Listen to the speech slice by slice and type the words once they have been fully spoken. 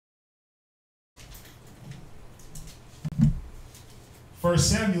1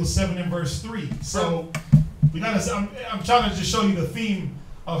 Samuel 7 and verse 3. So we gotta. I'm trying to just show you the theme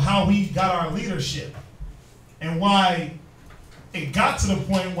of how we got our leadership and why it got to the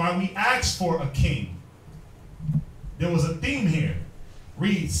point why we asked for a king. There was a theme here.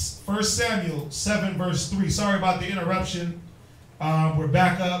 Reads 1 Samuel 7 verse 3. Sorry about the interruption. We're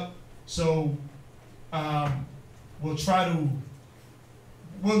back up. So we'll just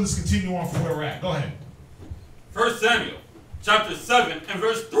continue on from where we're at. Go ahead. 1 Samuel chapter 7 and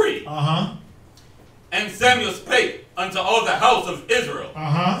verse 3. And Samuel spake unto all the house of Israel,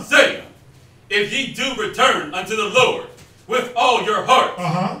 saying, If ye do return unto the Lord with all your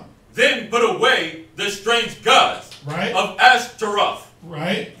heart, then put away the strange gods of Ashtaroth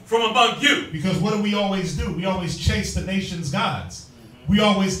from among you. Because what do? We always chase the nation's gods. We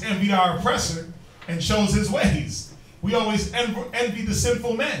always envied our oppressor and chose his ways. We always envied the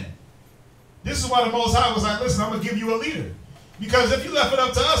sinful men. This is why the Most High was like, listen, I'm going to give you a leader. Because if you left it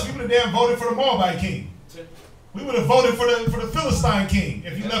up to us, we would have damn voted for the Moabite king. We would have voted for the Philistine king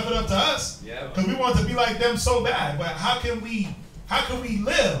if you left it up to us. Because we want to be like them so bad. But how can we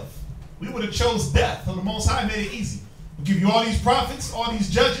live? We would have chose death. So the Most High made it easy. We'll give you all these prophets, all these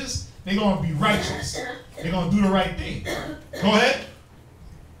judges. They're going to be righteous. They're going to do the right thing. Go ahead.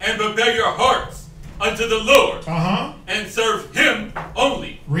 And prepare your hearts unto the Lord, and serve him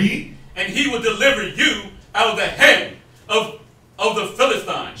only. Read. And he will deliver you out of the hand of the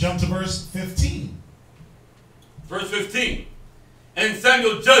Philistines. Jump to verse 15. Verse 15. And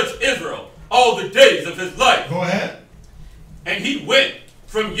Samuel judged Israel all the days of his life. Go ahead. And he went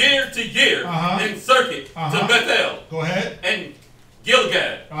from year to year in circuit to Bethel. Go ahead. And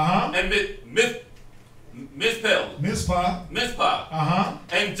Gilgad. And Mizpah.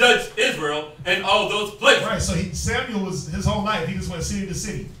 And judged Israel in all those places. Right, so Samuel was, his whole life, he just went city to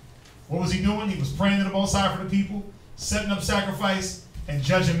city. What was he doing? He was praying to the Most High for the people, setting up sacrifice, and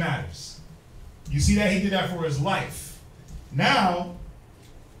judging matters. You see that? He did that for his life. Now,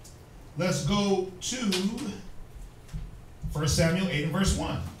 let's go to 1 Samuel 8 and verse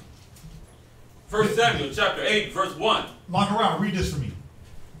 1. 1 Samuel chapter 8, verse 1. Lock around, read this for me.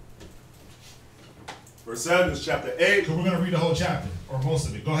 1 Samuel chapter 8. So we're going to read the whole chapter, or most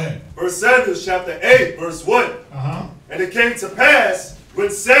of it. Go ahead. 1 Samuel chapter 8, verse 1. And it came to pass, when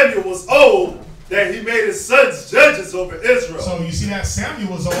Samuel was old, that he made his sons judges over Israel. So you see that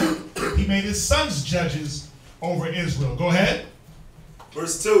Samuel was old. He made his sons judges over Israel. Go ahead.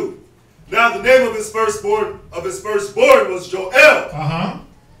 Verse 2. Now the name of his firstborn was Joel.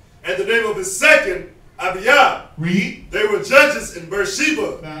 And the name of his second, Abiah. Read. They were judges in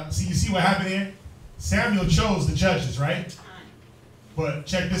Beersheba. Now, see, you see what happened here? Samuel chose the judges, right? But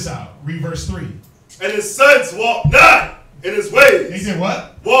check this out. Read verse 3. And his sons walked not in his ways. They did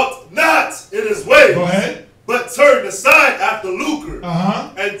what? Walked not in his ways. Go ahead. But turned aside after lucre.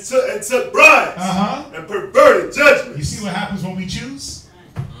 And took bribes. And perverted judgment. You see what happens when we choose?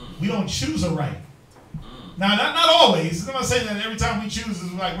 We don't choose aright. Now, not always. I'm not saying that every time we choose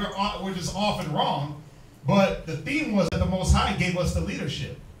is like we're just off and wrong. But the theme was that the Most High gave us the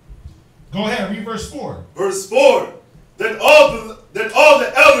leadership. Go ahead, read verse 4. Verse 4. Then all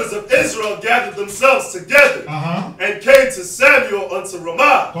the elders of Israel gathered themselves together and came to Samuel unto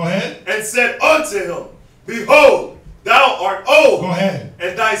Ramah. Go ahead. And said unto him, Behold, thou art old. Go ahead.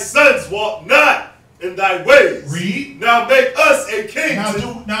 And thy sons walk not in thy ways. Read. Now make us a king.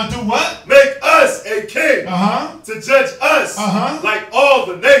 Now do what? Make us a king to judge us like all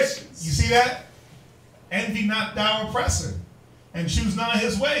the nations. You see that? Envy not thou oppressor, and choose not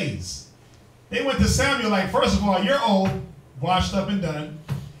his ways. They went to Samuel like, first of all, you're old, washed up and done.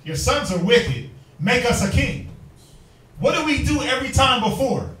 Your sons are wicked. Make us a king. What did we do every time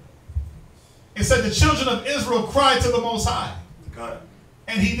before? It said the children of Israel cried to the Most High.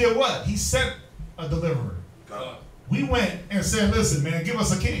 And he did what? He sent a deliverer. We went and said, listen, man, give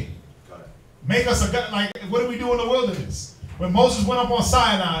us a king. Make us a God. Like, what did we do in the wilderness? When Moses went up on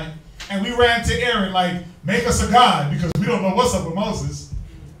Sinai and we ran to Aaron like, make us a God, because we don't know what's up with Moses.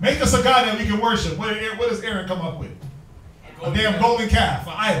 Make us a God that we can worship. What does Aaron come up with? A damn golden calf,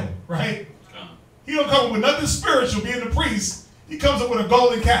 an idol, right? He don't come up with nothing spiritual being the priest. He comes up with a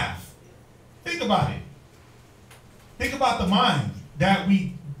golden calf. Think about it. Think about the mind that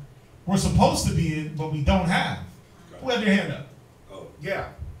we're supposed to be in, but we don't have. Who had their hand up? Oh, yeah.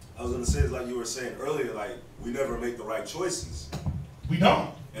 I was going to say, like you were saying earlier, like, we never make the right choices. We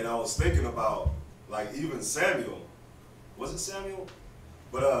don't. And I was thinking about, like, even Samuel. Was it Samuel?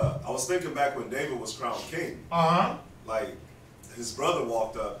 But I was thinking back when David was crowned king. Like, his brother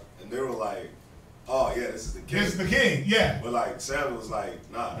walked up, and they were like, oh yeah, this is the king. This is the king, yeah. But like Samuel was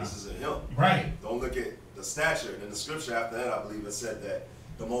like, nah, this isn't him. Right. Don't look at the stature. And in the scripture after that, I believe it said that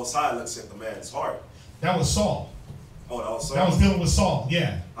the Most High looks at the man's heart. That was Saul. Oh, that was Saul. That was dealing with Saul,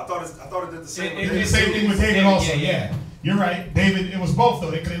 yeah. I thought it did the same. It did the same thing with David also, yeah. You're right. David, it was both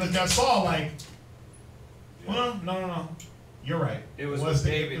though. They looked at Saul like, well, no. You're right. It was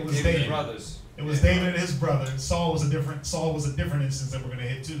David. It was David's brothers. It was David and his brother. Saul was a different instance that we're gonna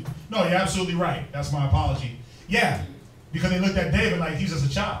hit too. No, you're absolutely right. That's my apology. Yeah, because they looked at David like he's just a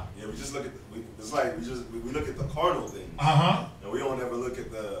child. Yeah, we just look at it's like we look at the carnal things. And we don't ever look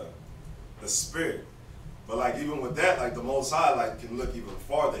at the spirit. But like even with that, like the Most High like can look even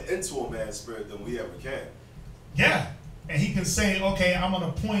farther into a man's spirit than we ever can. Yeah, and he can say, okay, I'm gonna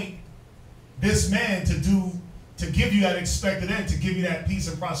appoint this man to give you that expected end, to give you that peace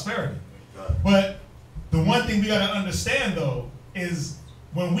and prosperity. But the one thing we got to understand, though, is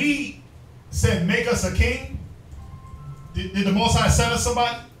when we said, make us a king, did the Most High send us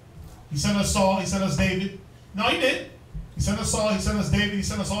somebody? He sent us Saul, he sent us David. No, he did. He sent us Saul, he sent us David, he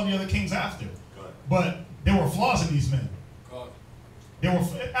sent us all the other kings after. But there were flaws in these men. There were,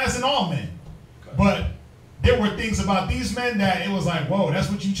 as in all men. But there were things about these men that it was like, whoa,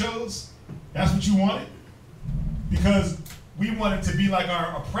 that's what you chose? That's what you wanted? Because we wanted to be like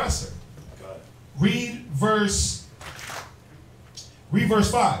our oppressor. Read verse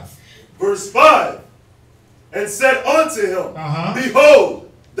 5. Verse 5. And said unto him,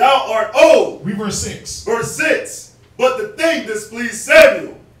 Behold, thou art old. Read verse 6. Verse 6. But the thing displeased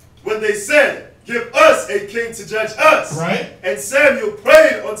Samuel when they said, Give us a king to judge us. Right. And Samuel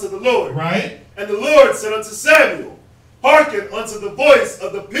prayed unto the Lord. Right. And the Lord said unto Samuel, Hearken unto the voice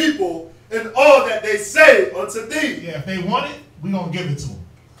of the people in all that they say unto thee. Yeah, if they want it, we're going to give it to them.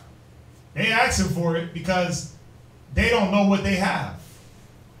 They asking for it because they don't know what they have.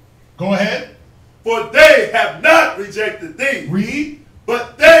 Go ahead. For they have not rejected thee. Read.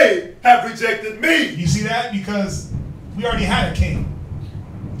 But they have rejected me. You see that? Because we already had a king.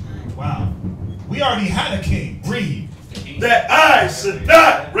 Wow. We already had a king. Read. That I should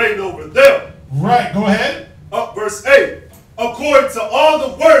not reign over them. Right. Go ahead. Up verse 8. According to all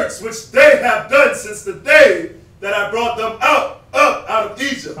the works which they have done since the day that I brought them up out of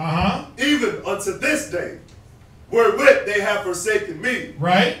Egypt, even unto this day, wherewith they have forsaken me,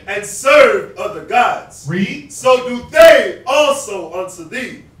 right, and served other gods. Read. So do they also unto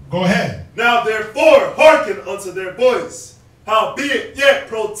thee. Go ahead. Now therefore hearken unto their voice, howbeit yet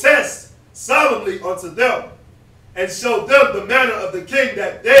protest solemnly unto them, and show them the manner of the king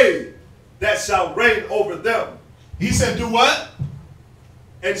that shall reign over them. He said, do what?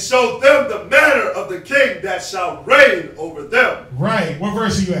 And show them the manner of the king that shall reign over them. Right. What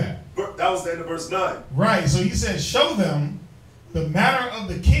verse are you at? That was the end of verse 9. Right. So he said, show them the manner of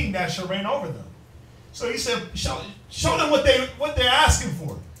the king that shall reign over them. So he said, show them what they're asking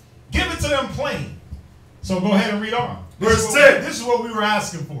for. Give it to them plain. So go ahead and read on. Verse 10. This is what we were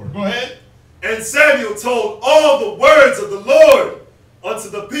asking for. Go ahead. And Samuel told all the words of the Lord unto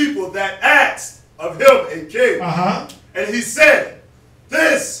the people that asked of him a king. And he said,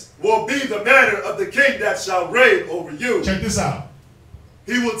 This will be the manner of the king that shall reign over you. Check this out.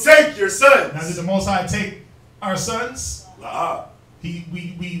 He will take your sons. Now did the Most High take our sons?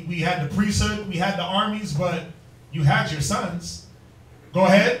 We had the priesthood, we had the armies, but you had your sons. Go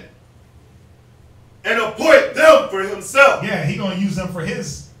ahead. And appoint them for himself. Yeah, he's going to use them for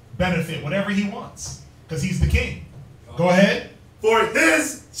his benefit, whatever he wants, because he's the king. Go ahead. For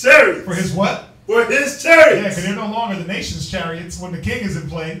his chariots. For his what? For his chariots. Yeah, because they're no longer the nation's chariots when the king is in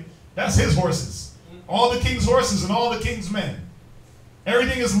play. That's his horses. All the king's horses and all the king's men.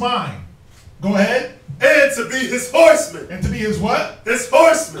 Everything is mine. Go ahead. And to be his horsemen. And to be his what? His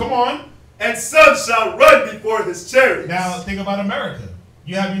horsemen. Come on. And some shall run before his chariots. Now think about America.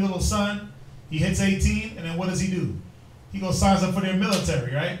 You have your little son. He hits 18, and then what does he do? He goes signs up for their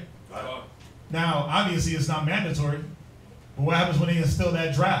military, right? Now, obviously, it's not mandatory. But what happens when they instill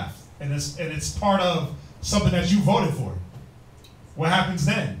that draft? And it's part of something that you voted for. What happens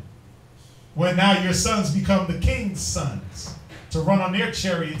then? When now your sons become the king's sons to run on their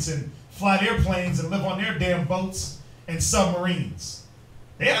chariots and fly their planes and live on their damn boats and submarines.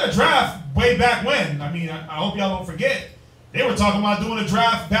 They had a draft way back when. I mean, I hope y'all don't forget. They were talking about doing a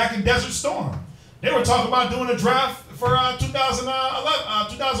draft back in Desert Storm. They were talking about doing a draft for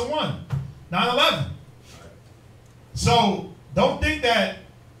 2001, 9/11. So don't think that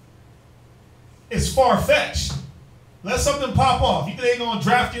it's far-fetched. Let something pop off. You think they're going to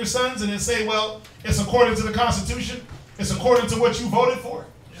draft your sons and then say, well, it's according to the Constitution? It's according to what you voted for?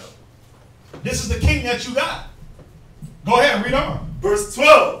 Yep. This is the king that you got. Go ahead, read on. Verse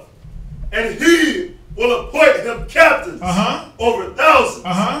 12. And he will appoint him captains over thousands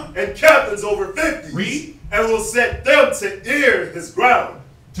and captains over 50s. Read. And will set them to ear his ground.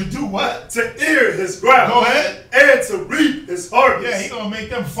 To do what? To ear his ground. Go ahead. And to reap his harvest. Yeah, he's going to make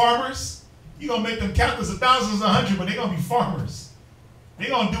them farmers. He's going to make them captains of thousands, 100, but they're going to be farmers. They're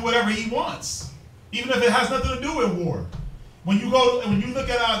going to do whatever he wants, even if it has nothing to do with war. When you look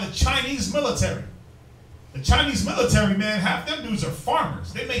at the Chinese military, man, half them dudes are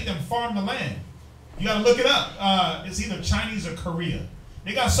farmers. They make them farm the land. You got to look it up. It's either Chinese or Korea.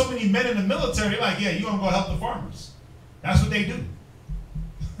 They got so many men in the military, they're like, yeah, you're going to go help the farmers. That's what they do.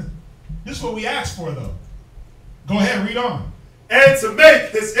 This is what we asked for, though. Go ahead, read on. And to make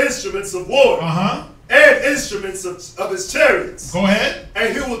his instruments of war. And instruments of his chariots. Go ahead.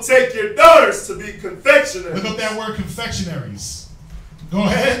 And he will take your daughters to be confectionaries. Look up that word, confectionaries. Go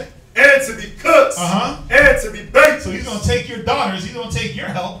ahead. And to be cooks. And to be bakers. So he's going to take your daughters, he's going to take your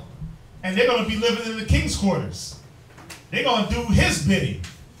help, and they're going to be living in the king's quarters. They're going to do his bidding.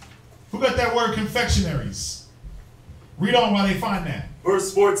 Who got that word, confectionaries? Read on while they find that.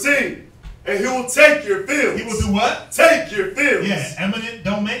 Verse 14. And he will take your fields. He will do what? Take your fields. Yeah, eminent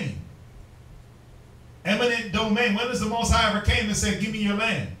domain. Eminent domain. When has the Most High ever came and said, give me your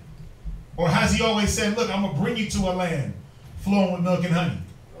land? Or has he always said, look, I'm going to bring you to a land flowing with milk and honey?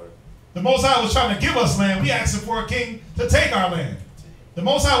 The Most High was trying to give us land. We asked for a king to take our land. The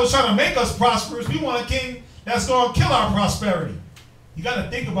Most High was trying to make us prosperous. We want a king that's going to kill our prosperity. You got to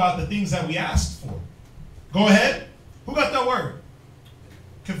think about the things that we asked for. Go ahead. Who got that word?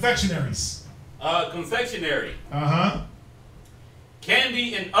 Confectionaries. Confectionery.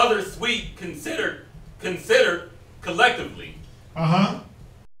 Candy and other sweet considered collectively. A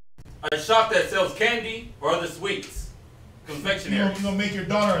shop that sells candy or other sweets. Confectionery. You're gonna make your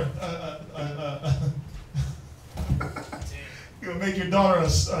daughter you're gonna make your daughter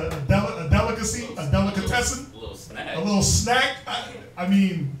a delicacy, a delicatessen, a little snack. A little snack. I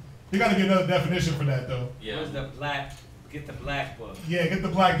mean, there got to be another definition for that, though. Yeah. Where's the black? Get the black book. Yeah, get the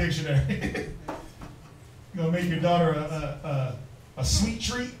black dictionary. You're gonna make your daughter a sweet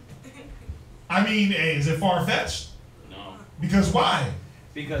treat. I mean, hey, is it far fetched? No. Because why?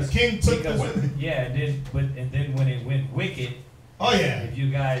 Because the king took the women. Yeah, and then when it went wicked. Oh yeah. If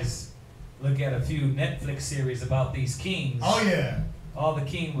you guys look at a few Netflix series about these kings. Oh yeah. All the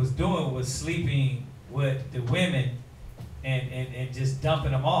king was doing was sleeping with the women and just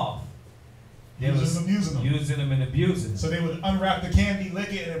dumping them off. Using them and abusing them. So they would unwrap the candy,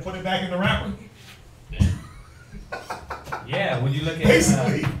 lick it, and then put it back in the wrapper. Yeah, when you look at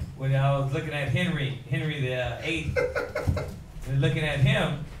basically. When I was looking at Henry the Eighth, looking at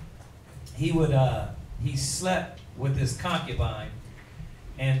him, he slept with his concubine,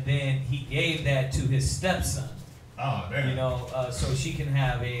 and then he gave that to his stepson. Oh damn! You know, so she can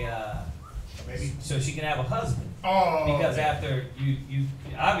have a baby. So she can have a husband. Oh. Because after you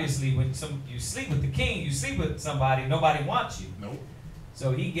obviously when you sleep with the king, you sleep with somebody, nobody wants you. Nope.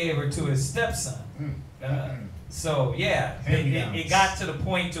 So he gave her to his stepson. So yeah, it got to the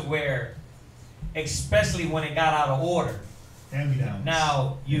point to where, especially when it got out of order. Hand-me-downs.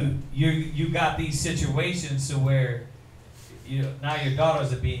 Now you got these situations to where now your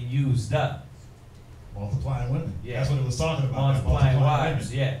daughters are being used up. Multiplying women. Yeah. That's what it was talking about. Multiplying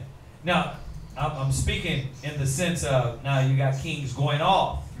wives. Women. Yeah. Now I'm speaking in the sense of now you got kings going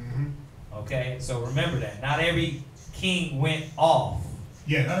off. Okay, so remember that not every king went off.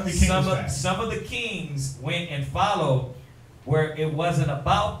 Yeah, not every king was bad. Some of the kings went and followed where it wasn't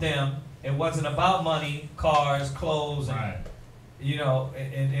about them. It wasn't about money, cars, clothes, and right.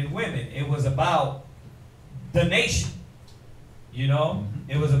 And women. It was about the nation.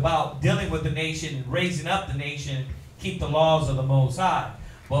 It was about dealing with the nation and raising up the nation, keep the laws of the Most High.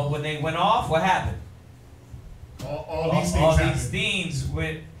 But when they went off, what happened? All these things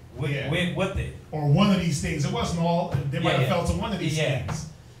went with it. Or one of these things. It wasn't all. They might have fell to one of these things.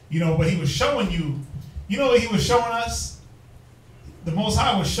 But he was showing you. You know what he was showing us? The Most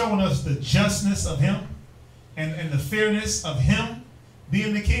High was showing us the justness of him and the fairness of him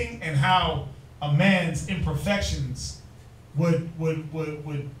being the king, and how a man's imperfections would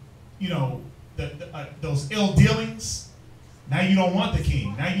those ill dealings. Now you don't want the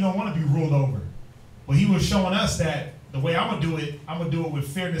king. Now you don't want to be ruled over. But he was showing us that the way I'm going to do it with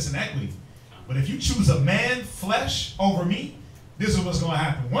fairness and equity. But if you choose a man, flesh, over me, this is what's going to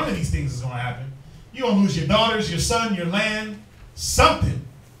happen. One of these things is going to happen. You're going to lose your daughters, your son, your land, something.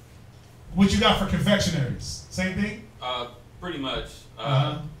 What you got for confectionaries? Same thing? Pretty much.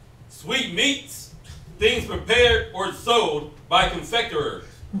 Sweet meats, things prepared or sold by confectioners.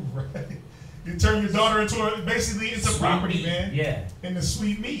 Right. You turn your daughter into basically into property, meat. man. Yeah. Into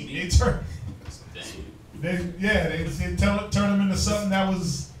sweet meat. They turn. They turn them into something that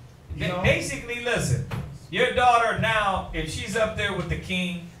was. You know. Basically, listen. Your daughter now, if she's up there with the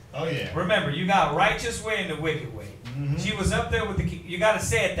king. Oh yeah. Remember, you got righteous way and the wicked way. Mm-hmm. She was up there with the king. You got to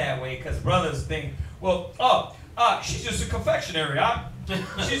say it that way because brothers think, well, she's just a confectionery.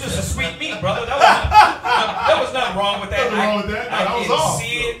 She's just a sweet meat, brother. There was nothing wrong with that. Nothing wrong with that. I was can off.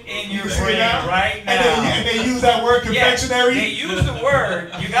 see it in your brain right now. And they use that word confectionery. Yeah, they use the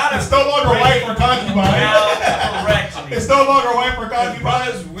word. You got to. It's no longer white for concubine. Correctly. It's no longer white for concubine.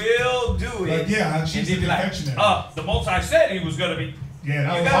 Brothers will do it. Like, yeah, she's a confectionery. The most I said he was going to be. Yeah,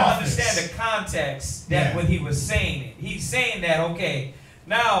 that you was got to understand the context that when he was saying it. He's saying that, okay,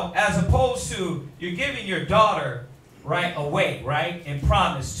 now as opposed to you're giving your daughter, right, away, right, and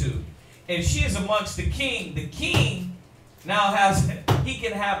promise to. If she is amongst the king now he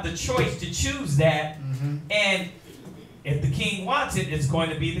can have the choice to choose that. Mm-hmm. And if the king wants it, it's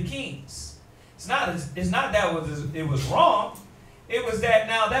going to be the king's. It's not that it was wrong. It was that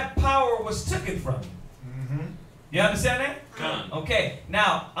now that power was taken from you. Mm-hmm. You understand that? Okay.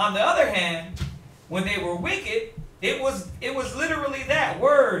 Now, on the other hand, when they were wicked, it was literally that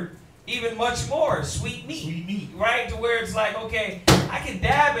word, even much more, sweet meat. Sweet meat. Right? To where it's like, okay, I can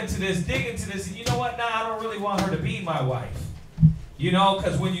dab into this, dig into this, and you know what? Nah, I don't really want her to be my wife. You know,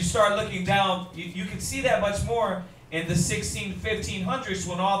 because when you start looking down, you can see that much more in the 1500s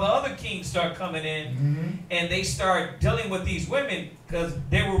when all the other kings start coming in and they start dealing with these women because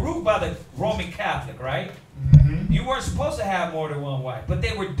they were ruled by the Roman Catholic, right? You weren't supposed to have more than one wife, but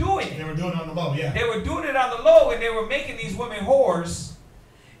they were doing it. They were doing it on the low, yeah. They were doing it on the low, and they were making these women whores,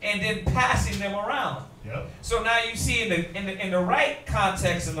 and then passing them around. Yep. So now you see in the right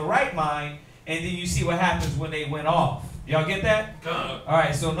context, in the right mind, and then you see what happens when they went off. Y'all get that? All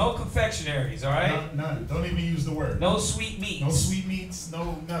right. So no confectionaries. All right. None. Don't even use the word. No sweet meats. No sweet meats.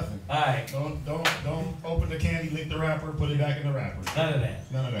 No nothing. All right. Don't open the candy, lick the wrapper, put it back in the wrapper. None of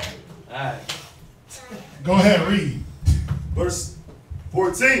that. None of that. All right. Go ahead, read. Verse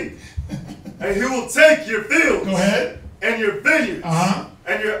 14. And he will take your fields. Go ahead. And your vineyards.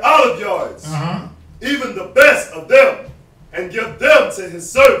 And your olive yards. Even the best of them. And give them to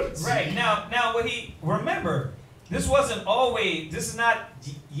his servants. Right. Now remember, this is not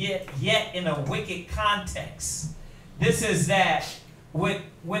yet in a wicked context. This is that when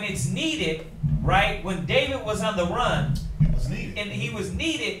it's needed, right? When David was on the run, it was needed. And he was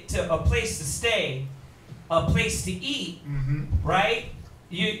needed to a place to stay, a place to eat, right?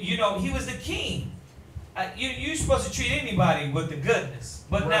 You know, he was the king. You're supposed to treat anybody with the goodness.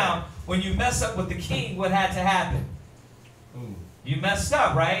 But now, when you mess up with the king, what had to happen? Ooh. You messed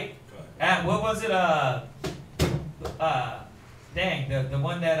up, right? What was it? The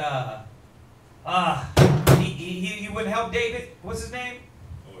one that he wouldn't help David. What's his name?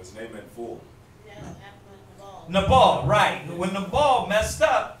 Oh, his name meant fool. Nabal, right? When Nabal messed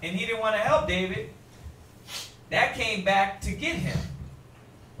up and he didn't want to help David, that came back to get him,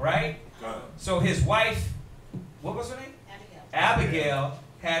 right? So his wife, what was her name? Abigail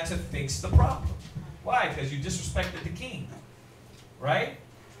had to fix the problem. Why? Because you disrespected the king, right?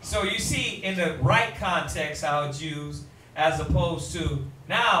 So you see in the right context how it's used as opposed to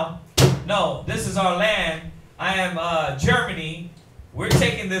now, no, this is our land. I am Germany. We're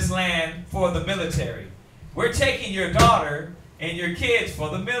taking this land for the military. We're taking your daughter and your kids for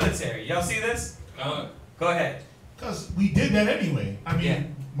the military. Y'all see this? Go ahead. Because we did that anyway. I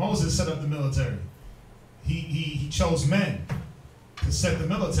mean, Moses set up the military. He chose men to set the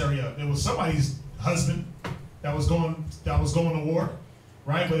military up. It was somebody's husband that was going to war,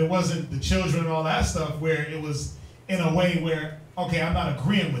 right? But it wasn't the children and all that stuff where it was in a way where, okay, I'm not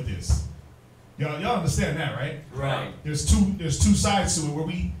agreeing with this. Y'all understand that, right? Right. There's two sides to it where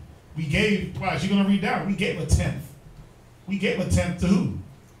we gave, watch, you're going to read down, we gave a tenth. We gave a tenth to who?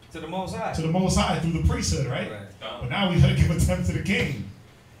 To the Most High. To the Most High through the priesthood, right? But now we got to give a tenth to the king.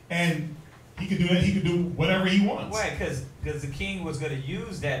 And he could do that. He could do whatever he wants. Right, because the king was going to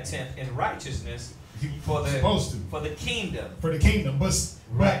use that tenth in righteousness for the kingdom. For the kingdom.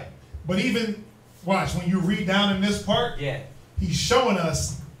 But even, watch, when you read down in this part, he's showing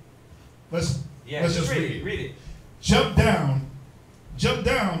us, let's just read it. Read it. Jump down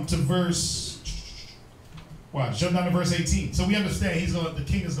to verse, jump down to verse 18. So we understand the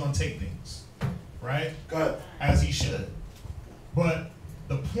king is going to take things, right? As he should. But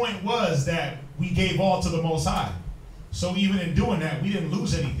the point was that we gave all to the Most High. So even in doing that, we didn't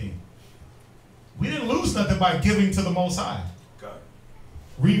lose anything. We didn't lose nothing by giving to the Most High.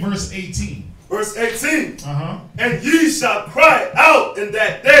 Read verse 18. Verse 18. And ye shall cry out in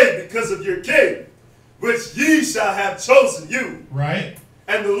that day because of your king, which ye shall have chosen you. Right.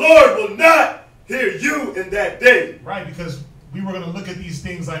 And the Lord will not hear you in that day. Right, because we were going to look at these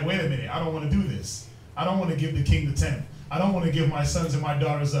things like, wait a minute, I don't want to do this. I don't want to give the king the tenth. I don't want to give my sons and my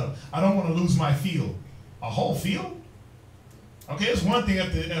daughters up. I don't want to lose my field. A whole field? Okay, it's one thing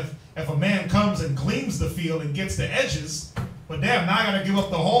if a man comes and gleans the field and gets the edges, but damn, now I got to give up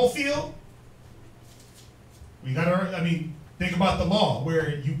the whole field? We got to, I mean, think about the law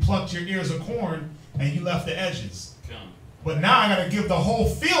where you plucked your ears of corn and you left the edges. But now I got to give the whole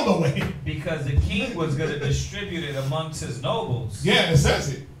field away. Because the king was going to distribute it amongst his nobles. Yeah, it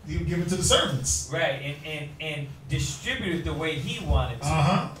says it. He would give it to the servants. Right, and distribute it the way he wanted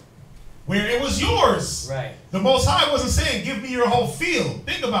to. Where it was yours. Right. The Most High wasn't saying, give me your whole field.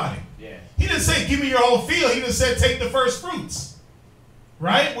 Think about it. Yeah. He didn't say, give me your whole field. He just said, take the first fruits.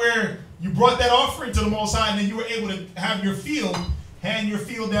 Right? Where you brought that offering to the Most High and then you were able to have your field, hand your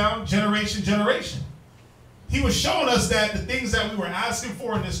field down, generation. He was showing us that the things that we were asking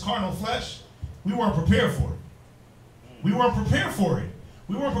for in this carnal flesh, we weren't prepared for it. We weren't prepared for it.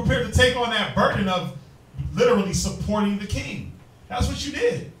 We weren't prepared to take on that burden of literally supporting the king. That's what you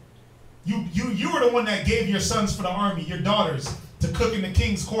did. You were the one that gave your sons for the army, your daughters, to cook in the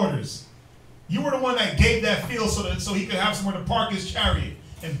king's quarters. You were the one that gave that field so he could have somewhere to park his chariot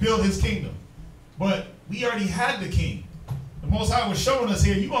and build his kingdom. But we already had the king. The Most High was showing us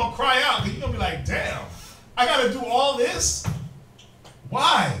here, you're going to cry out because you're going to be like, damn, I got to do all this?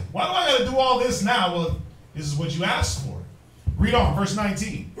 Why? Why do I got to do all this now? Well, this is what you asked for. Read on, verse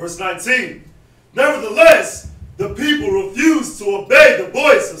 19. Verse 19. Nevertheless, the people refused to obey the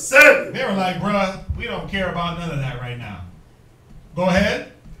voice of Samuel. They were like, bruh, we don't care about none of that right now. Go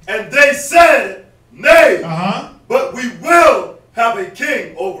ahead. And they said, nay, but we will have a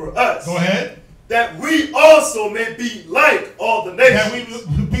king over us. Go ahead. That we also may be like all the nations.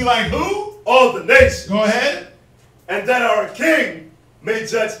 That we be like who? All the nations. Go ahead. And that our king may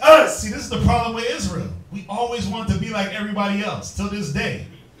judge us. See, this is the problem with Israel. We always want to be like everybody else till this day.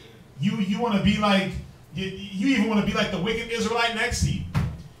 You want to be like, you even want to be like the wicked Israelite next to you.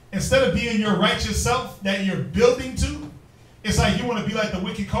 Instead of being your righteous self that you're building to, it's like you want to be like the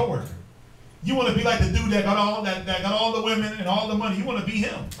wicked coworker. You want to be like the dude that got all the women and all the money. You want to be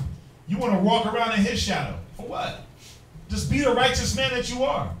him. You want to walk around in his shadow. For what? Just be the righteous man that you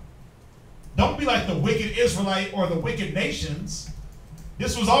are. Don't be like the wicked Israelite or the wicked nations.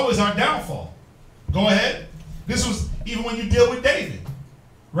 This was always our downfall. Go ahead. This was even when you deal with David,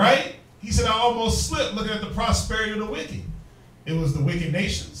 right? He said, I almost slipped looking at the prosperity of the wicked. It was the wicked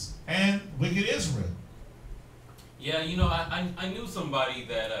nations and wicked Israel. Yeah, you know, I knew somebody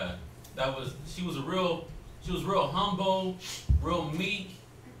that she was real humble, real meek,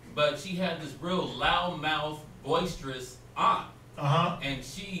 but she had this real loudmouth, boisterous aunt. And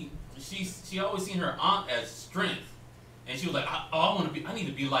she always seen her aunt as strength. And she was like, I need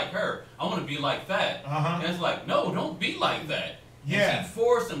to be like her. I want to be like that. And it's like, no, don't be like that. Yeah. And she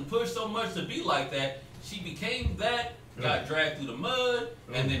forced and pushed so much to be like that, she became that, got dragged through the mud,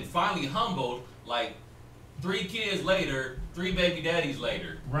 and then finally humbled, like 3 kids later, 3 baby daddies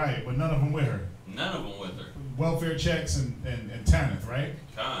later. Right, but none of them with her. None of them with her. Welfare checks and TANF, right?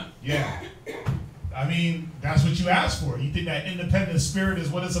 Yeah. I mean, that's what you asked for. You think that independent spirit is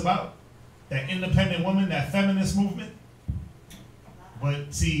what it's about? That independent woman, that feminist movement?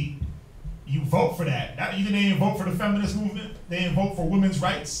 But see, you vote for that. You think they didn't vote for the feminist movement? They didn't vote for women's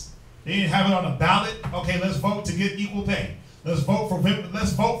rights? They didn't have it on a ballot? Okay, let's vote to get equal pay. Let's vote for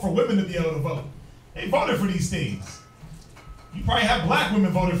women to be able to vote. They voted for these things. You probably have black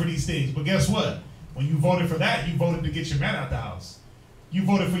women voted for these things, but guess what? When you voted for that, you voted to get your man out the house. You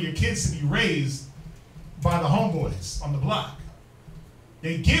voted for your kids to be raised by the homeboys on the block.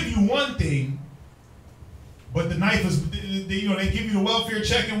 They give you one thing, but the knife is, they give you the welfare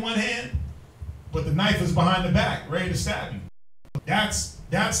check in one hand, but the knife is behind the back, ready to stab you. That's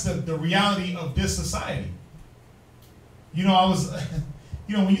the reality of this society. You know,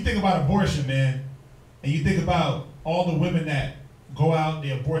 when you think about abortion, man, and you think about all the women that go out,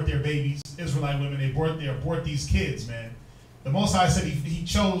 they abort their babies, Israelite women, they abort these kids, man. The Most High said he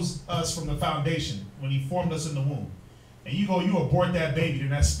chose us from the foundation when he formed us in the womb. And you abort that baby, then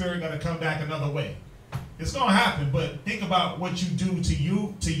that spirit got to come back another way. It's going to happen, but think about what you do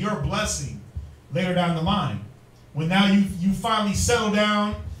to your blessing later down the line. When now you finally settle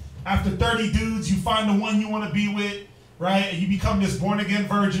down, after 30 dudes, you find the one you want to be with, right? And you become this born-again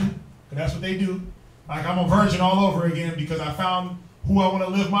virgin, because that's what they do. Like, I'm a virgin all over again because I found who I want to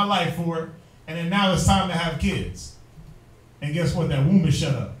live my life for, and then now it's time to have kids. And guess what? That womb is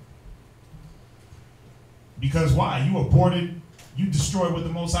shut up. Because why? You aborted, you destroyed what the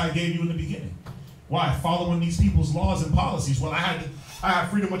Most High gave you in the beginning. Why? Following these people's laws and policies. Well, I had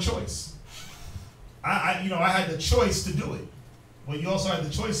freedom of choice. I had the choice to do it. Well, you also had the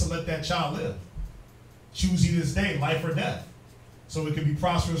choice to let that child live. Choose you this day, life or death. So it can be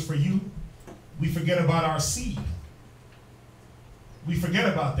prosperous for you. We forget about our seed. We forget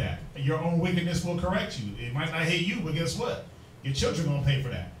about that. Your own wickedness will correct you. It might not hit you, but guess what? Your children are going to pay for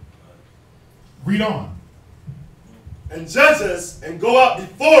that. Read on. And judge us and go out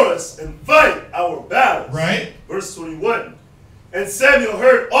before us and fight our battles. Right. Verse 21. And Samuel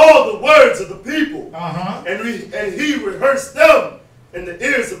heard all the words of the people. And he rehearsed them in the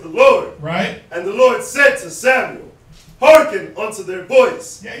ears of the Lord. Right. And the Lord said to Samuel, hearken unto their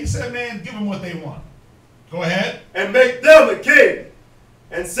voice. Yeah, he said, man, give them what they want. Go ahead. And make them a king.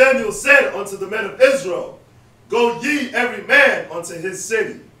 And Samuel said unto the men of Israel, go ye every man unto his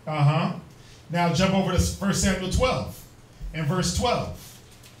city. Now jump over to 1 Samuel 12 and verse 12.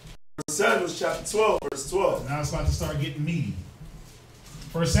 1 Samuel chapter 12, verse 12. Now it's about to start getting meaty.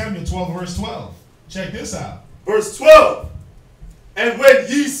 1 Samuel 12, verse 12. Check this out. Verse 12. And when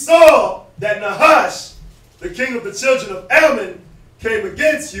ye saw that Nahash, the king of the children of Ammon, came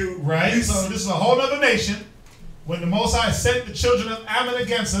against you. Right. So this is a whole other nation. When the Most High sent the children of Ammon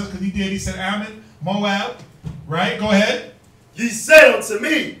against us, because he did, he said Ammon, Moab. Right. Go ahead. Ye said unto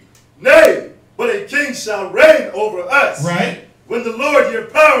me, nay, but a king shall reign over us. Right. When the Lord your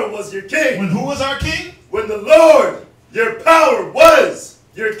power was your king. When who was our king? When the Lord your power was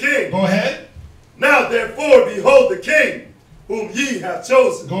your king. Go ahead. Now therefore behold the king whom ye have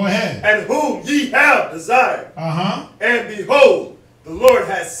chosen. Go ahead. And whom ye have desired. And behold, the Lord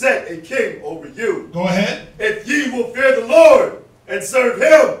has set a king over you. Go ahead. If ye will fear the Lord and serve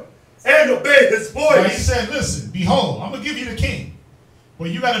him and obey his voice. Right, he said, listen, behold, I'm going to give you the king. But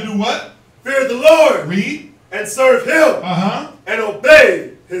you got to do what? Fear the Lord. Read. And serve him. And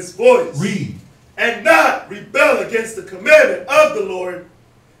obey his voice. Read. And not rebel against the commandment of the Lord.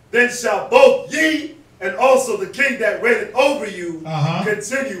 Then shall both ye and also the king that reigneth over you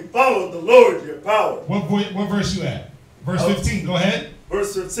continue following the Lord your power. What verse you at? Verse 15. Go ahead.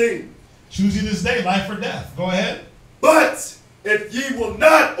 Verse 15. Choose you this day, life or death. Go ahead. But if ye will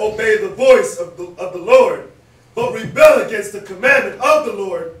not obey the voice of the Lord, but rebel against the commandment of the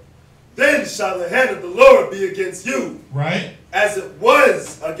Lord, then shall the hand of the Lord be against you. Right. As it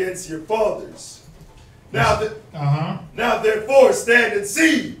was against your fathers. Now therefore stand and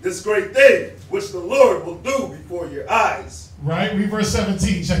see this great thing which the Lord will do before your eyes. Right. Read verse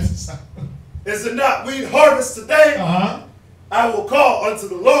 17. Check this out. Is it not wheat harvest today? I will call unto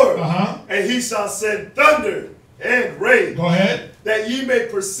the Lord, and he shall send thunder and rain. Go ahead. That ye may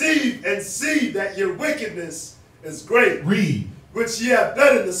perceive and see that your wickedness is great. Read. Which ye have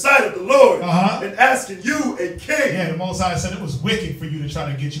done in the sight of the Lord, in asking you a king. Yeah, the Most High said it was wicked for you to try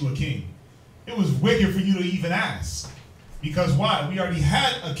to get you a king. It was wicked for you to even ask. Because why? We already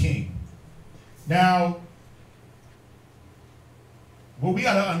had a king. Now, what we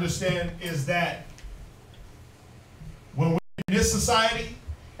got to understand is that when we're in this society,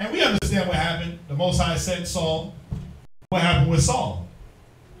 and we understand what happened, the Most High sent Saul. What happened with Saul?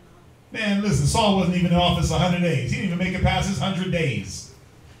 Man, listen, Saul wasn't even in office 100 days. He didn't even make it past his 100 days.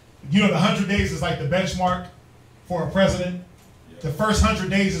 You know, the 100 days is like the benchmark for a president. The first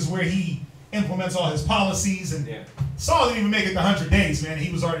 100 days is where he implements all his policies. And Saul didn't even make it the 100 days, man.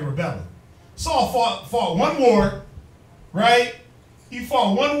 He was already rebelling. Saul fought one war, right? He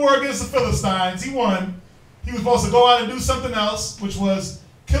fought one war against the Philistines. He won. He was supposed to go out and do something else, which was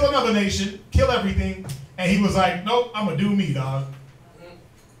kill another nation, kill everything. And he was like, nope, I'm going to do me, dog.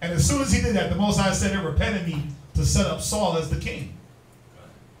 And as soon as he did that, the Most High said it repented me to set up Saul as the king.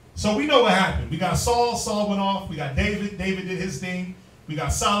 So we know what happened. We got Saul. Saul went off. We got David. David did his thing. We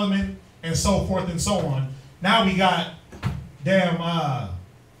got Solomon, and so forth and so on. Now we got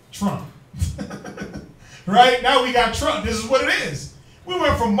Trump. Right? Now we got Trump. This is what it is. We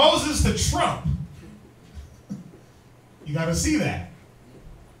went from Moses to Trump. You got to see that.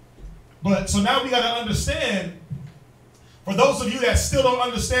 But so now we got to understand, for those of you that still don't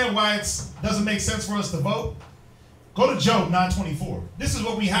understand why it doesn't make sense for us to vote, go to Job 9:24. This is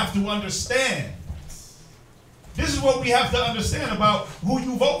what we have to understand. This is what we have to understand about who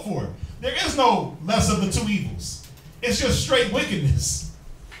you vote for. There is no less of the two evils. It's just straight wickedness.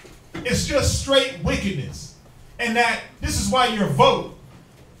 It's just straight wickedness. And that this is why your vote,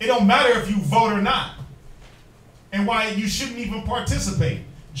 it don't matter if you vote or not. And why you shouldn't even participate.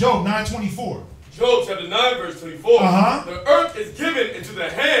 Job 9:24. Job chapter 9 verse 24. The earth is given into the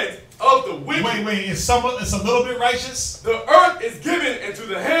hands of the wicked. Wait, it's a little bit righteous? The earth is given into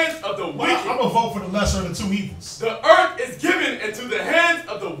the hands of the wicked. I'm going to vote for the lesser of the two evils. The earth is given into the hands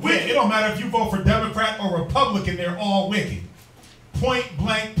of the wicked. Yeah, it don't matter if you vote for Democrat or Republican, they're all wicked. Point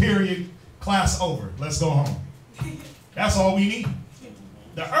blank, period, class over. Let's go home. That's all we need.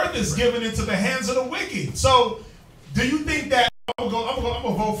 The earth is given into the hands of the wicked. So, do you think that I'm gonna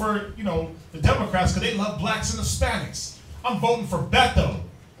vote for, the Democrats because they love blacks and Hispanics? I'm voting for Beto.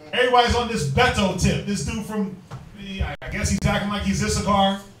 Everybody's on this Beto tip. This dude from, I guess he's acting like he's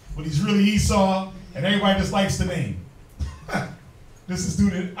Issachar, but he's really Esau, and everybody just likes the name. This is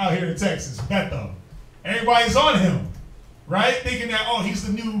dude out here in Texas, Beto. Everybody's on him, right? Thinking that, oh, he's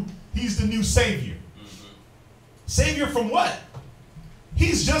the new savior. Mm-hmm. Savior from what?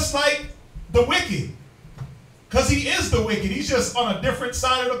 He's just like the wicked. Because he is the wicked. He's just on a different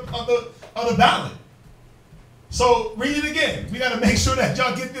side of the ballot. So read it again. We got to make sure that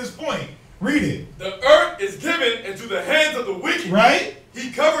y'all get this point. Read it. The earth is given into the hands of the wicked. Right?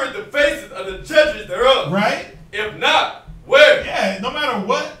 He covered the faces of the judges thereof. Right? If not, where? Yeah, no matter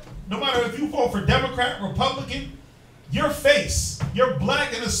what, no matter if you vote for Democrat, Republican, your face, your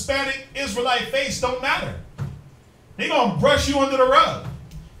black and Hispanic Israelite face don't matter. They're going to brush you under the rug.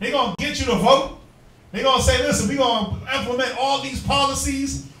 They're going to get you to vote. They're going to say, listen, we're going to implement all these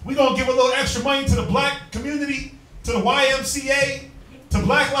policies. We're going to give a little extra money to the black community, to the YMCA, to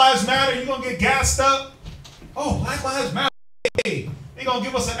Black Lives Matter. You're going to get gassed up. Oh, Black Lives Matter. Hey, they're going to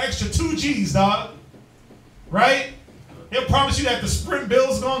give us an extra 2 G's, dog. Right? They'll promise you that the sprint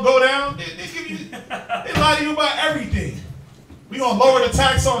bill's going to go down. They lie to you about everything. We're going to lower the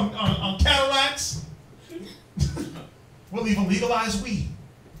tax on Cadillacs. We'll even legalize weed.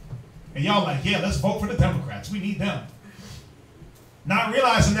 And y'all like, yeah, let's vote for the Democrats. We need them. Not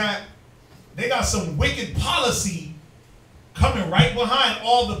realizing that they got some wicked policy coming right behind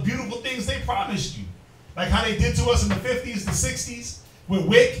all the beautiful things they promised you. Like how they did to us in the 50s, the 60s, with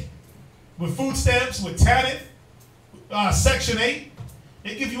WIC, with food stamps, with TANF, Section 8.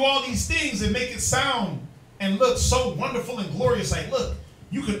 They give you all these things and make it sound and look so wonderful and glorious. Like, look,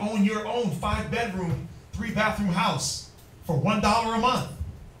 you could own your own 5-bedroom, 3-bathroom house for $1 a month.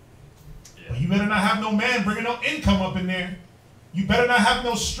 Well, you better not have no man bringing no income up in there. You better not have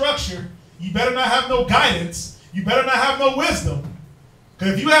no structure. You better not have no guidance. You better not have no wisdom.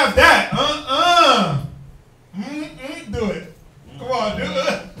 Because if you have that, do it. Come on, do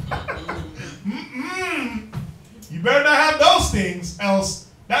it. You better not have those things, else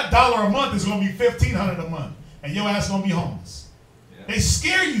that $1 a month is going to be $1,500 a month, and your ass going to be homeless. Yeah. They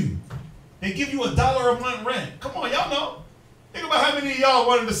scare you. They give you $1 a month rent. Come on, y'all know. Think about how many of y'all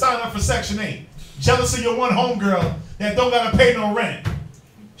wanted to sign up for Section 8. Jealous of your one homegirl that don't got to pay no rent.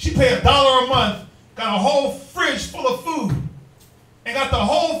 She pay $1 a month, got a whole fridge full of food, and got the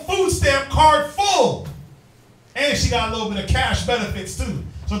whole food stamp card full. And she got a little bit of cash benefits too.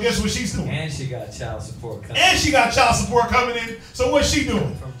 So guess what she's doing? And she got child support coming. And she got child support coming in. So what's she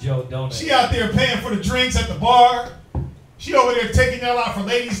doing? From Joe Donut. She out there paying for the drinks at the bar. She over there taking y'all out for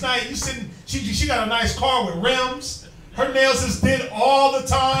ladies' night. You sitting? She got a nice car with rims. Her nails is did all the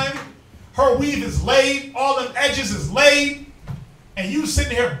time. Her weave is laid. All them edges is laid. And you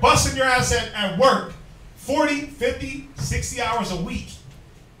sitting here busting your ass at work 40, 50, 60 hours a week.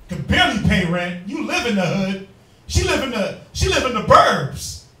 Can barely pay rent. You live in the hood. She live in the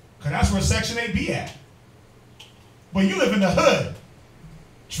burbs. Because that's where Section 8 be at. But you live in the hood.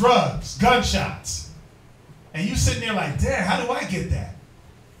 Drugs, gunshots. And you sitting there like, damn, how do I get that?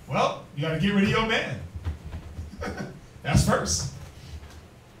 Well, you got to get rid of your man. That's first.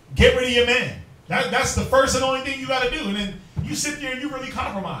 Get rid of your man. That's the first and only thing you got to do. And then you sit there and you really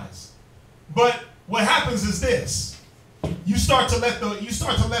compromise. But what happens is this. You start to let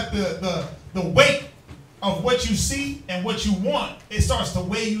the weight of what you see and what you want, it starts to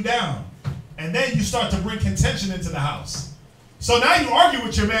weigh you down. And then you start to bring contention into the house. So now you argue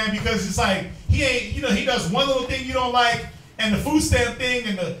with your man because it's like, he does one little thing you don't like, and the food stamp thing,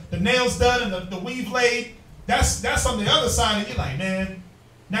 and the nails done, and the weave laid, that's on the other side, and you're like, man,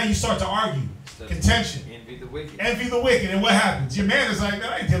 now you start to argue. Contention. Envy the wicked. Envy the wicked. And what happens? Your man is like,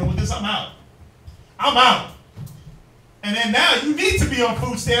 I ain't dealing with this, I'm out. I'm out. And then now you need to be on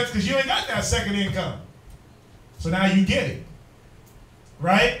food stamps because you ain't got that second income. So now you get it.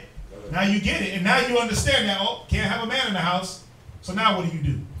 Right? Now you get it. And now you understand that, oh, can't have a man in the house. So now what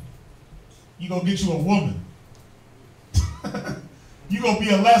do? You go get you a woman. You go be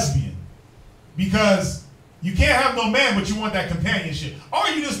a lesbian. Because you can't have no man, but you want that companionship. Or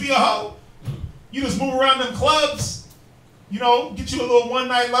you just be a hoe. You just move around them clubs. Get you a little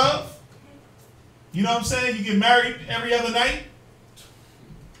one-night love. You know what I'm saying? You get married every other night.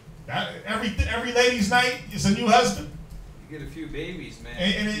 Every ladies' night is a new husband. get a few babies, man.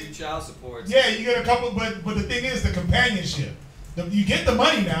 And a few child supports. Yeah, you get a couple, but the thing is the companionship. You get the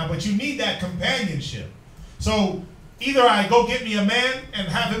money now, but you need that companionship. So either I go get me a man and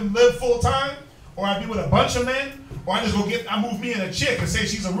have him live full time, or I be with a bunch of men, or I just I move me and a chick and say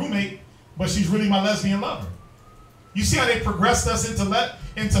she's a roommate, but she's really my lesbian lover. You see how they progressed us into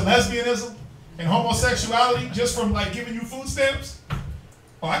lesbianism and homosexuality just from like giving you food stamps?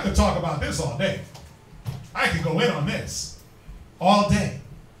 Oh, I could talk about this all day. I could go in on this all day.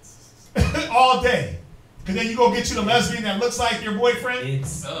 All day. Because then you go get you the lesbian that looks like your boyfriend.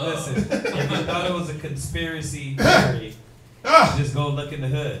 Listen, if you thought it was a conspiracy theory, just go look in the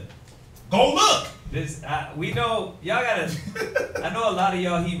hood. Go look. We know, y'all gotta, I know a lot of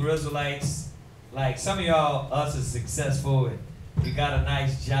y'all Hebrew Israelites, like some of y'all, us is successful and you got a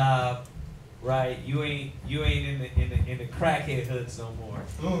nice job, right? You ain't in the crackhead hoods no more.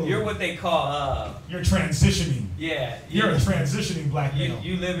 Ooh. You're what they call you're transitioning. Yeah. You're a transitioning black male.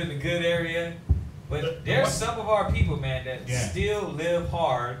 You live in the good area, but there's some of our people, man, that still live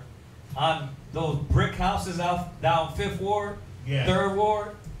hard on those brick houses down 5th Ward, 3rd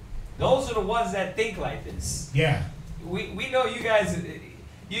Ward. Those are the ones that think like this. Yeah. We know you guys.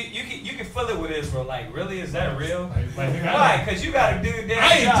 You can feel it with Israel. Like, really, is that real? Like, why? Because you got a good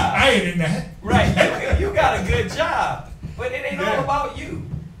damn job. I ain't in that. Right. You got a good job, but it ain't all about you.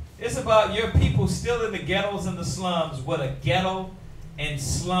 It's about your people still in the ghettos and the slums with a ghetto and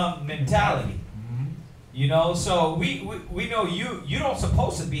slum mentality. Mm-hmm. You know, so we know you don't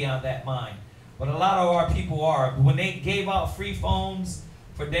supposed to be on that mind, but a lot of our people are. When they gave out free phones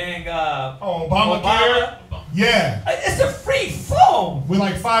for dang Obamacare. Yeah. It's a free phone. With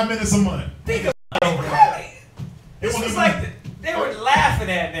like 5 minutes a month. Think about it. It was like they were laughing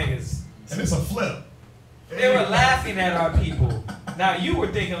at niggas. And it's a flip. They were laughing at our people. Now you were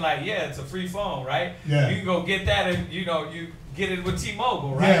thinking like, yeah, it's a free phone, right? Yeah. You can go get that and you get it with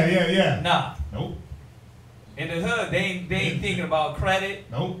T-Mobile, right? Yeah. Nah. Nope. In the hood, they ain't thinking about credit.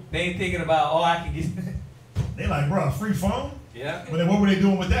 Nope. They ain't thinking about, I can get. They like, bro, a free phone? Yeah. But then what were they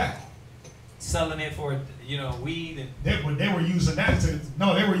doing with that? Selling it for weed and. They were using that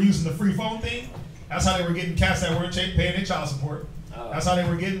they were using the free phone thing. That's how they were getting cats that weren't paying their child support. Oh. That's how they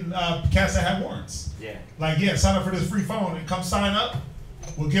were getting cats that had warrants. Yeah. Like, sign up for this free phone and come sign up.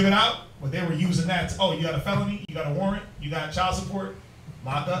 We'll give it out. But they were using that. You got a felony, you got a warrant, you got child support,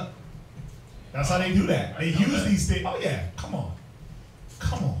 lock up. That's how they do that. They use these things. Oh yeah, come on.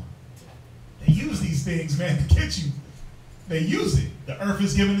 They use these things, man, to get you. They use it. The earth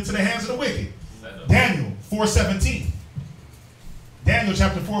is given into the hands of the wicked. Daniel 4:17. Daniel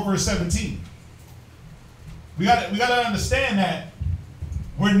chapter 4 verse 17. We got to understand that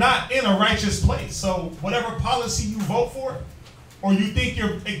we're not in a righteous place. So whatever policy you vote for, or you think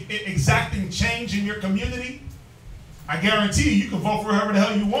you're exacting change in your community, I guarantee you can vote for whoever the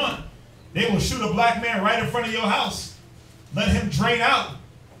hell you want. They will shoot a black man right in front of your house. Let him drain out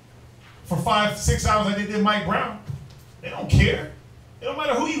for 5-6 hours like they did Mike Brown. They don't care. It don't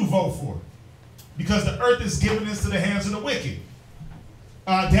matter who you vote for. Because the earth is given into the hands of the wicked.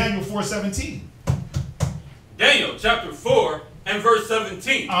 Daniel 4:17. Daniel chapter 4 and verse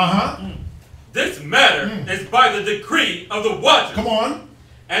 17. This matter is by the decree of the watchers. Come on.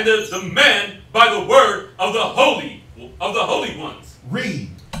 And the men by the word of the holy ones. Read.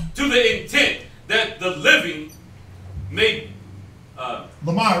 To the intent that the living may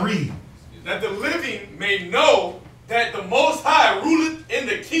Lamar, read. That the living may know that the Most High ruleth in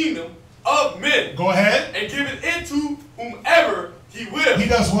the kingdom of men. Go ahead. And giveth it to whomever he will. He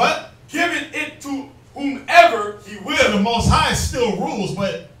does what? Giveth it to whomever he will. So the Most High still rules,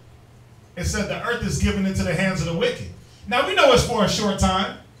 but it said the earth is given into the hands of the wicked. Now we know it's for a short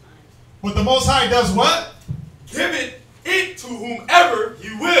time, but the Most High does what? Giveth it to whomever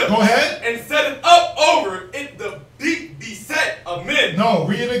he will. Go ahead. And set it up over it the beset of men. No,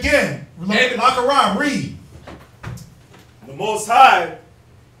 read it again. Lakaram, read. The Most High,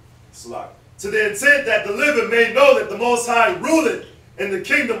 to the intent that the living may know that the Most High ruleth in the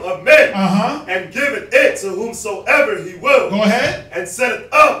kingdom of men, and giveth it to whomsoever he will. Go ahead. And set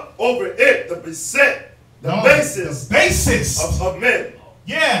it up over it the basis of men.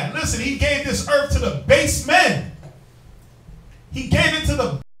 Yeah, listen, he gave this earth to the base men. He gave it to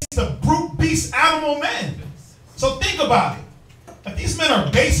the brute beast animal men. So think about it. If these men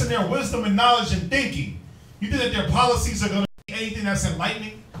are basing their wisdom and knowledge and thinking, you think that their policies are going to be anything that's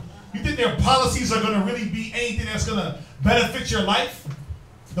enlightening? You think their policies are going to really be anything that's going to benefit your life?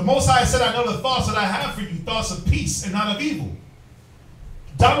 The Most High said, I know the thoughts that I have for you, thoughts of peace and not of evil.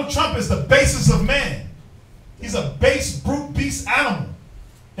 Donald Trump is the basis of man. He's a base, brute, beast animal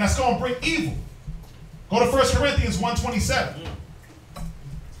that's going to bring evil. Go to 1 Corinthians 1:27.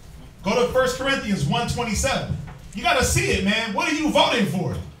 Go to 1 Corinthians 1:27. You got to see it, man. What are you voting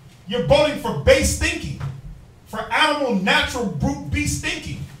for? You're voting for base thinking, for animal, natural, brute beast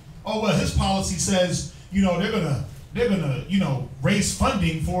thinking. Oh, well, his policy says, you know, they're gonna, you know, raise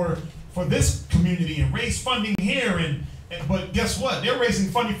funding for this community and raise funding here, but guess what? They're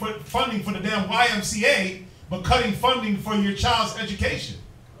raising funding for the damn YMCA, but cutting funding for your child's education.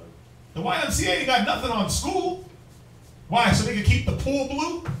 The YMCA ain't got nothing on school. Why? So they can keep the pool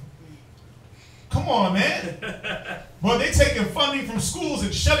blue? Come on, man. But they taking funding from schools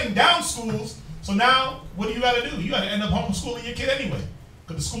and shutting down schools. So now, what do you got to do? You got to end up homeschooling your kid anyway.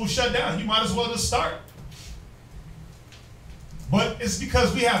 Because the school shut down. You might as well just start. But it's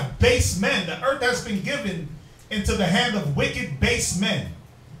because we have base men. The earth has been given into the hand of wicked base men.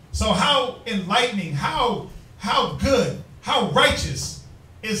 So how enlightening, how good, how righteous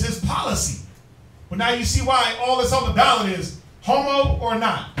is his policy? But now you see why all that's on the ballot is homo or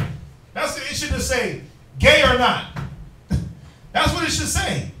not. It should just say gay or not. That's what it should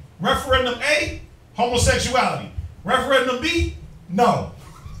say. Referendum A, homosexuality. Referendum B, no.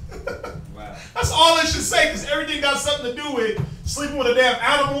 Wow. That's all it should say, because everything got something to do with sleeping with a damn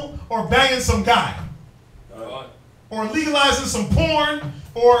animal or banging some guy. Or legalizing some porn,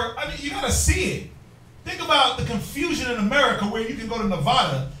 or, I mean, you gotta see it. Think about the confusion in America where you can go to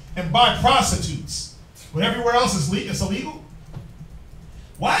Nevada and buy prostitutes, but everywhere else it's illegal.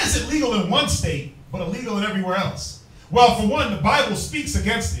 Why is it legal in one state, but illegal in everywhere else? Well, for one, the Bible speaks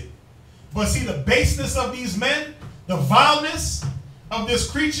against it. But see, the baseness of these men, the vileness of this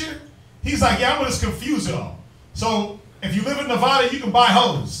creature, he's like, yeah, I'm going to confuse y'all. So if you live in Nevada, you can buy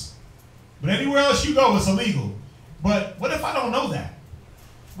hoes. But anywhere else you go, it's illegal. But what if I don't know that?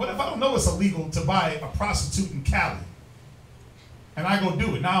 What if I don't know it's illegal to buy a prostitute in Cali? And I go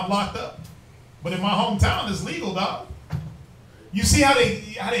do it. Now I'm locked up. But in my hometown, it's legal, dog. You see how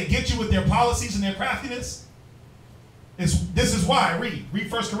they get you with their policies and their craftiness? This is why. Read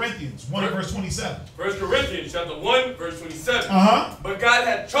 1 Corinthians 1 verse 27. 1 Corinthians chapter 1 verse 27. But God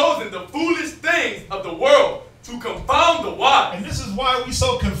had chosen the foolish things of the world to confound the wise. And this is why we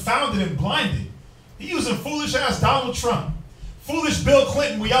so confounded and blinded. He using foolish ass Donald Trump. Foolish Bill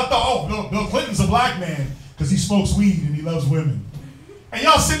Clinton. We all thought, oh, Bill Clinton's a black man because he smokes weed and he loves women. And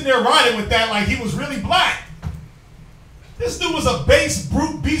y'all sitting there riding with that like he was really black. This dude was a base,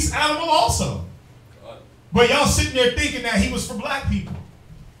 brute, beast animal also. But y'all sitting there thinking that he was for black people.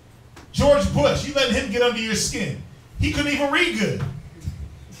 George Bush, you letting him get under your skin. He couldn't even read good.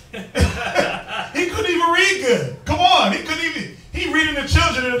 He couldn't even read good. Come on, he reading the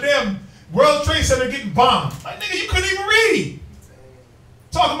children in the damn World Trade Center getting bombed. Like, nigga, you couldn't even read.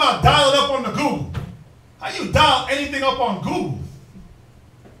 Talking about dial it up on the Google. How you dial anything up on Google?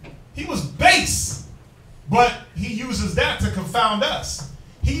 He was base. But he uses that to confound us.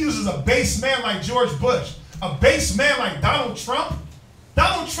 He uses a base man like George Bush, a base man like Donald Trump.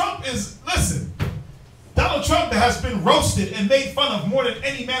 Donald Trump is, listen, Donald Trump has been roasted and made fun of more than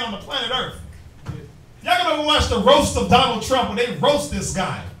any man on the planet Earth. Y'all gonna go watch the roast of Donald Trump when they roast this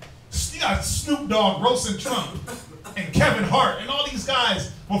guy. You got Snoop Dogg roasting Trump and Kevin Hart and all these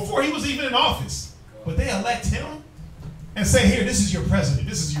guys before he was even in office. But they elect him and say, here, this is your president,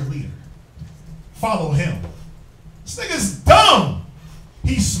 this is your leader. Follow him. This nigga's dumb.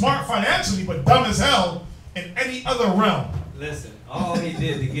 He's smart financially, but dumb as hell in any other realm. Listen, all he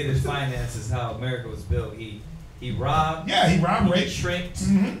did to get his finances, how America was built, he robbed. Yeah, he robbed, raped, he tricked.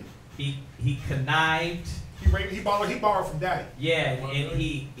 Mm-hmm. He connived. He borrowed from daddy. Yeah, and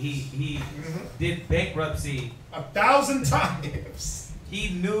he did bankruptcy 1,000 times. He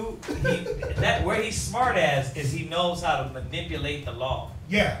knew that where he's smart as is he knows how to manipulate the law.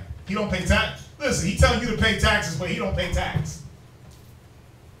 Yeah, he don't pay tax. Listen, he telling you to pay taxes, but he don't pay tax.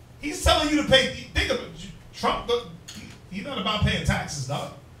 He's telling you to pay. Think of it. Trump, he's not about paying taxes,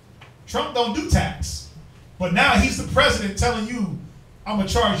 dog. Trump don't do tax. But now he's the president telling you, I'm going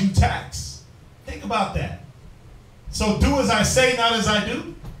to charge you tax. Think about that. So do as I say, not as I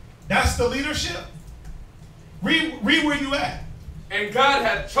do. That's the leadership. Read where you at. And God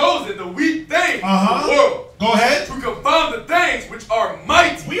hath chosen the weak things of the world. Go ahead. To confound the things which are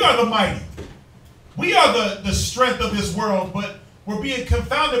mighty. We are the mighty. We are the strength of this world, but we're being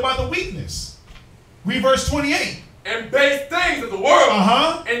confounded by the weakness. Read verse 28. And base things of the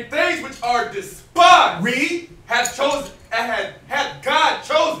world. And things which are despised. Read. Hath God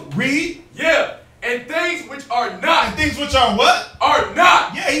chosen. Read. Yeah. And things which are not. And things which are what? Are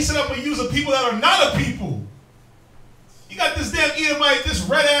not. Yeah, he said I'm going to use a people that are not a people. You got this damn Edomite, this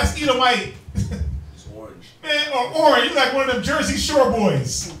red-ass Edomite. It's orange. Man, or orange. You're like one of them Jersey Shore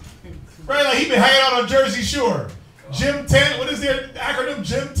boys. Right? Like he been hanging out on Jersey Shore. Gym 10, what is their acronym?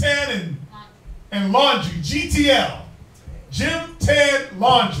 Gym 10 and laundry. GTL. Gym 10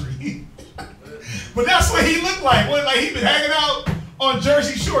 laundry. But that's what he looked like. Like he been hanging out on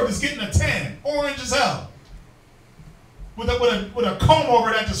Jersey Shore just getting a tan. Orange as hell. With a comb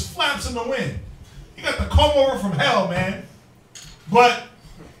over that just flaps in the wind. He got the comb over from hell, man. But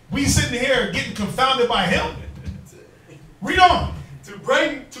we sitting here getting confounded by him. Read on. To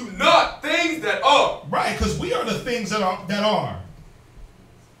bring to naught things that are. Right, because we are the things that are.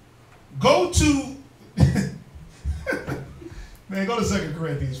 Go to man, go to 2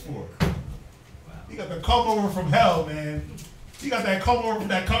 Corinthians 4. Wow. He got the comb over from hell, man. He got that comb over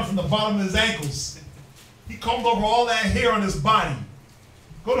that comes from the bottom of his ankles. He combed over all that hair on his body.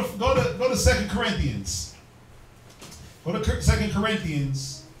 Go to 2 Corinthians. Go to 2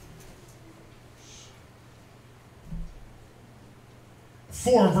 Corinthians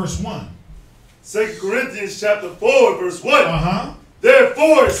 4 verse 1. 2 Corinthians chapter 4 verse 1.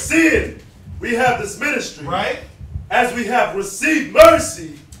 Therefore, seeing we have this ministry, right? As we have received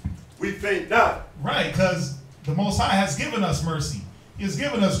mercy, we faint not. Right, because the Most High has given us mercy. He has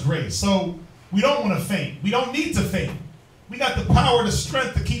given us grace. So we don't want to faint. We don't need to faint. We got the power, the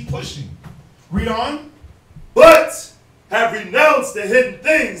strength to keep pushing. Read on. But have renounced the hidden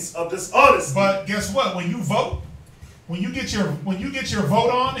things of dishonesty. But guess what? When you vote, when you get your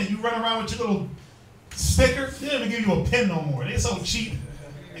vote on and you run around with your little sticker, they don't even give you a pin no more. They're so cheap.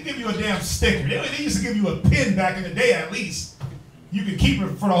 They give you a damn sticker. They used to give you a pin back in the day at least. You could keep it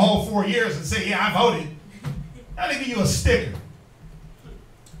for the whole 4 years and say, yeah, I voted. Now they give you a sticker.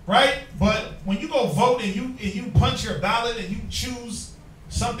 Right? But when you go vote and you punch your ballot and you choose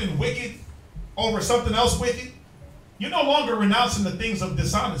something wicked over something else wicked, you're no longer renouncing the things of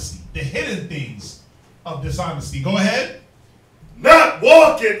dishonesty, the hidden things of dishonesty. Go ahead. Not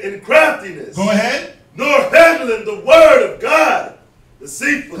walking in craftiness. Go ahead. Nor handling the word of God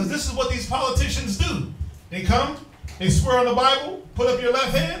deceitfully. Because this is what these politicians do. They come, they swear on the Bible, put up your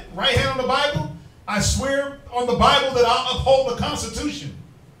left hand, right hand on the Bible. I swear on the Bible that I'll uphold the Constitution.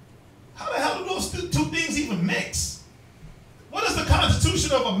 How the hell do those two things even mix? What does the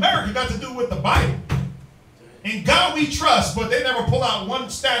Constitution of America got to do with the Bible? In God we trust, but they never pull out one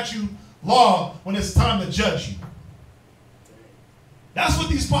statute law when it's time to judge you. That's what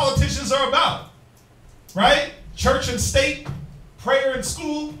these politicians are about. Right? Church and state, prayer in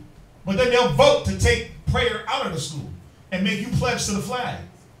school, but then they'll vote to take prayer out of the school and make you pledge to the flag.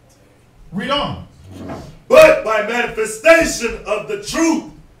 Read on. But by manifestation of the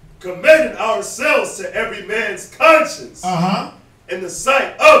truth, commending ourselves to every man's conscience in the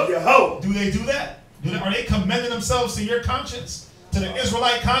sight of Yahweh. Do they do that? Are they commending themselves to your conscience? To the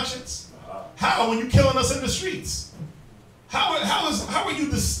Israelite conscience? How? When you killing us in the streets? How are you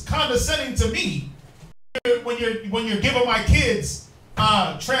condescending to me when you're giving my kids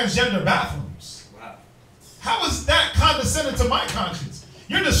transgender bathrooms? Wow. How is that condescending to my conscience?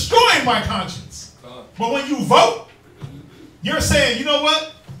 You're destroying my conscience. But when you vote, you're saying, you know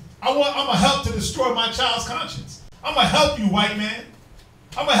what? I'm gonna help to destroy my child's conscience. I'm gonna help you, white man.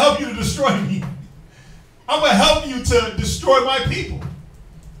 I'm gonna help you to destroy me. I'm gonna help you to destroy my people.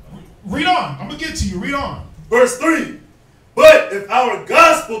 Read on. I'm gonna get to you. Read on. Verse 3. But if our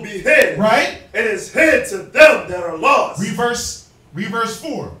gospel be hid, right, it is hid to them that are lost. Reverse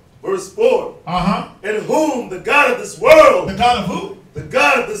 4. Verse 4. In whom the God of this world. The God of who? The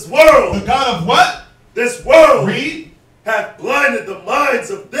God of this world. The God of what? This world. Read. Hath blinded the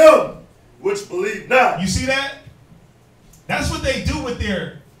minds of them which believe not. You see that? That's what they do with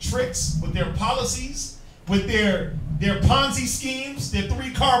their tricks, with their policies, with their Ponzi schemes, their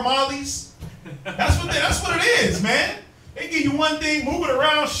 3-car mollies. That's what it is, man. They give you one thing, move it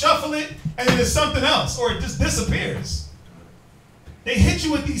around, shuffle it, and then it's something else, or it just disappears. They hit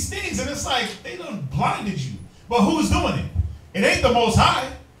you with these things, and it's like they done blinded you. But who's doing it? It ain't the Most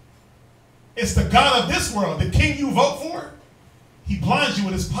High. It's the God of this world, the king you vote for. He blinds you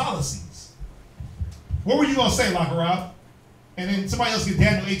with his policies. What were you going to say, Lakarab? And then somebody else get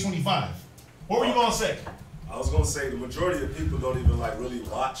Daniel 8:25. What were you going to say? I was going to say the majority of people don't even really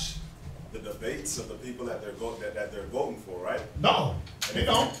watch the debates of the people that they're voting for, right? No, they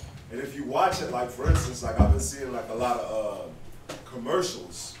don't. And if you watch it, for instance, I've been seeing a lot of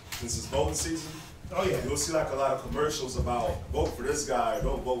commercials since it's voting season. Oh yeah. You'll see a lot of commercials about vote for this guy or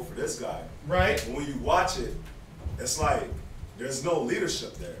don't vote for this guy. Right. And when you watch it, it's like there's no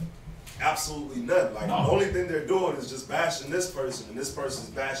leadership there. Absolutely none. The only thing they're doing is just bashing this person and this person's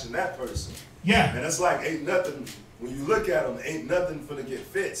bashing that person. Yeah. And it's ain't nothing, when you look at them, ain't nothing finna get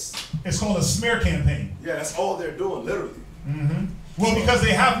fixed. It's called a smear campaign. Yeah, that's all they're doing, literally. Well, because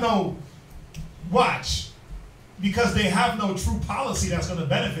they have no Watch. Because they have no true policy that's going to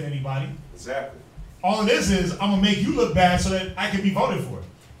benefit anybody. Exactly. All it is I'm going to make you look bad so that I can be voted for.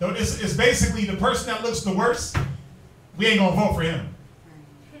 It's basically the person that looks the worst, we ain't going to vote for him.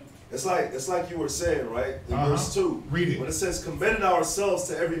 It's like you were saying, right? In verse 2. Read it. When it says, commending ourselves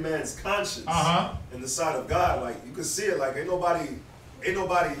to every man's conscience in the sight of God, like you can see it, like ain't nobody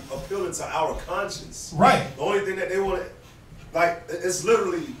appealing to our conscience. Right. The only thing that they want to, like, it's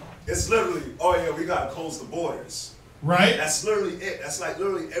literally, oh yeah, we gotta close the borders. Right. That's literally it. That's like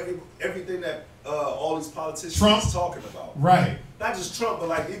literally everything that all these politicians Trump is talking about. Right. Not just Trump, but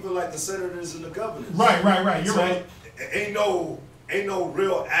like even like the senators and the governors. Right. You're right. Ain't no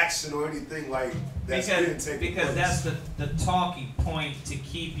real action or anything like that's being taken because place. that's the talking point to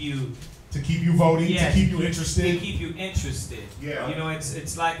keep you voting, to keep you interested. To keep you interested. Yeah. You know,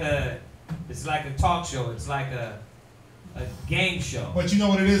 it's like a talk show. It's like a game show. But you know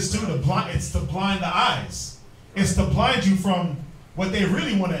what it is too? It's to blind the eyes. It's to blind you from what they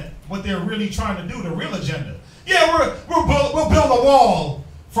really want to, what they're really trying to do, the real agenda. Yeah, we'll build a wall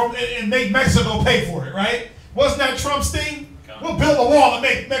and make Mexico pay for it, right? Wasn't that Trump's thing? We'll build a wall and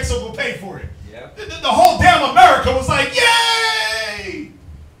make Mexico pay for it. Yep. The whole damn America was like, yay!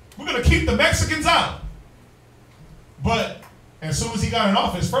 We're going to keep the Mexicans out. But as soon as he got in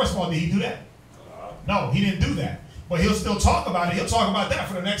office, first of all, did he do that? No, he didn't do that. But he'll still talk about it. He'll talk about that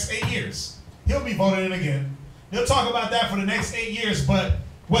for the next 8 years. He'll be voted in again. They'll talk about that for the next 8 years. But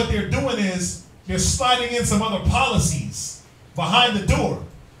what they're doing is they're sliding in some other policies behind the door.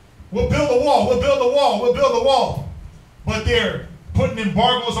 We'll build a wall. We'll build a wall. We'll build a wall. But they're putting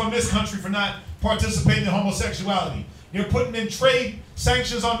embargoes on this country for not participating in homosexuality. They're putting in trade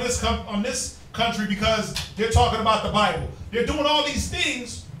sanctions on this country because they're talking about the Bible. They're doing all these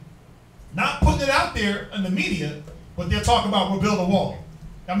things, not putting it out there in the media, but they're talking about we'll build a wall.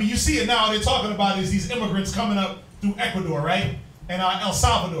 I mean, you see it now. They're talking about is these immigrants coming up through Ecuador, right? And El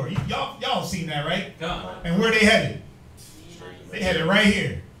Salvador. Y'all have seen that, right? And where they headed? They headed right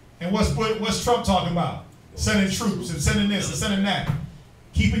here. And what's Trump talking about? Sending troops and sending this and sending that.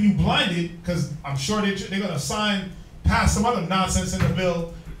 Keeping you blinded because I'm sure they're going to pass some other nonsense in the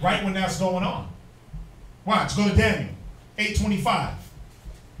bill right when that's going on. Watch, go to Daniel 8:25.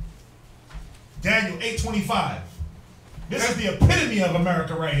 Daniel 8:25. This is the epitome of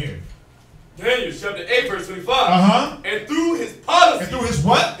America right here. Daniel chapter 8 verse 25. And through his policy. And through his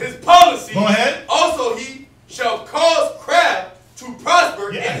what? His policy. Go ahead. Also he shall cause craft to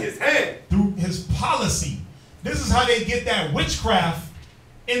prosper in his hand. Through his policy. This is how they get that witchcraft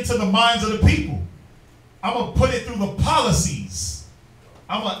into the minds of the people. I'm going to put it through the policies.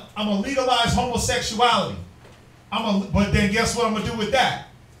 I'm going to legalize homosexuality. But then guess what I'm going to do with that?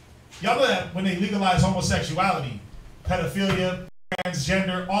 Y'all know that when they legalize homosexuality, pedophilia,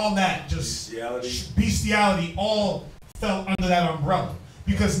 transgender, all that, just bestiality, all fell under that umbrella.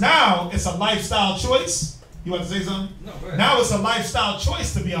 Because now it's a lifestyle choice. You want to say something? No, now it's a lifestyle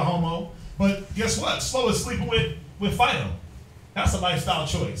choice to be a homo. But guess what? So is sleeping with Fido. That's a lifestyle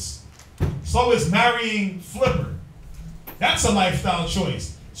choice. So is marrying Flipper. That's a lifestyle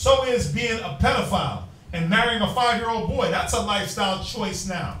choice. So is being a pedophile and marrying a 5-year-old boy. That's a lifestyle choice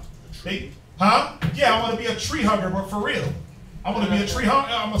now. Yeah, I want to be a tree hugger, but for real. I want to be a tree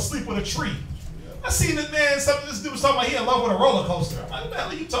hugger. I'm going to sleep with a tree. I seen this man, this dude was talking about he in love with a roller coaster. I'm like, what the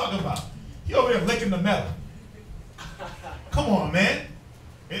hell are you talking about? He over there licking the metal. Come on, man.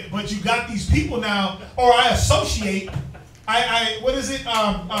 But you got these people now, or I associate, what is it?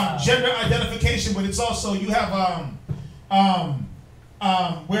 Gender identification, but it's also, you have,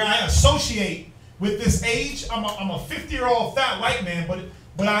 where I associate with this age. I'm a 50-year-old fat white man,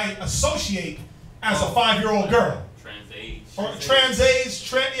 but I associate as a 5-year-old girl. Trans-age. Or trans-age.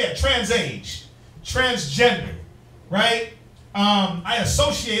 Transgender, right? I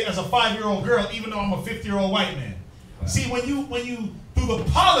associate as a 5-year-old girl, even though I'm a 50-year-old white man. Wow. See, when you through the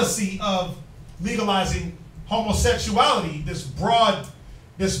policy of legalizing homosexuality, this broad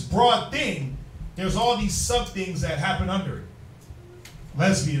thing, there's all these sub things that happen under it.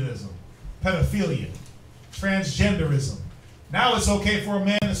 Lesbianism, pedophilia, transgenderism. Now it's okay for a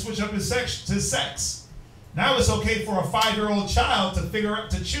man to switch up his sex. Now it's okay for a 5-year-old child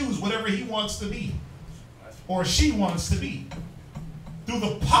to choose whatever he wants to be or she wants to be. Through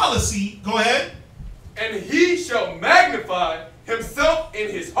the policy, go ahead. And he shall magnify himself in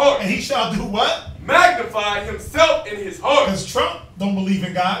his heart. And he shall do what? Magnify himself in his heart. Because Trump don't believe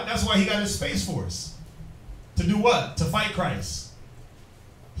in God. That's why he got his Space Force. To do what? To fight Christ.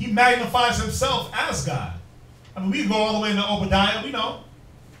 He magnifies himself as God. I mean, we can go all the way into Obadiah, we know.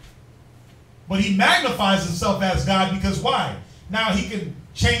 But he magnifies himself as God because why? Now he can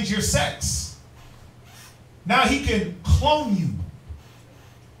change your sex. Now he can clone you.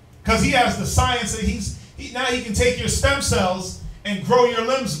 Because he has the science that now he can take your stem cells and grow your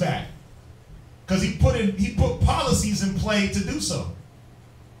limbs back. Because he put policies in play to do so.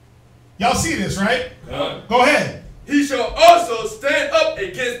 Y'all see this, right? Go ahead. He shall also stand up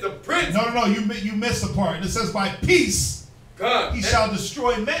against the prince. No, you missed the part. It says by peace he shall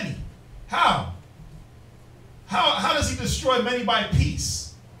destroy many. How? How does he destroy many by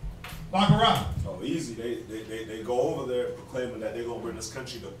peace? Lakara. Oh, easy. They go over there proclaiming that they're going to bring this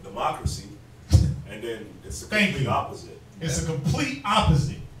country to democracy, and then it's the complete opposite. It's a complete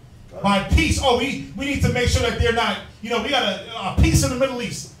opposite. By peace. Oh, we need to make sure that they're not, we got a peace in the Middle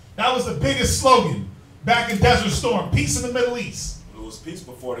East. That was the biggest slogan back in Desert Storm. Peace in the Middle East. It was peace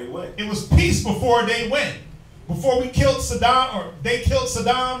before they went. It was peace before they went. Before we killed Saddam, or they killed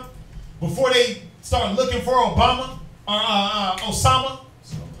Saddam, before they started looking for Obama, or Osama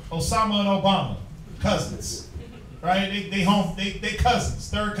and Obama, cousins, right? They cousins,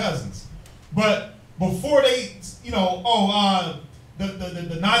 third cousins. But before they, the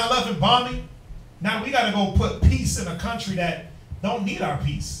 9/11 bombing, now we got to go put peace in a country that don't need our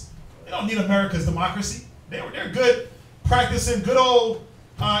peace. They don't need America's democracy. They're good practicing good old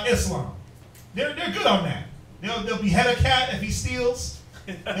Islam. They're good on that. They'll behead a cat if he steals.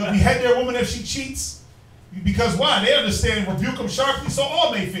 They'll behead their woman if she cheats. Because why? They understand rebuke them sharply, so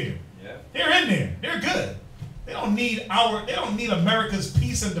all may fear. Yeah. They're in there. They're good. They don't need America's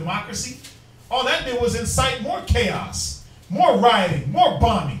peace and democracy. All that did was incite more chaos, more rioting, more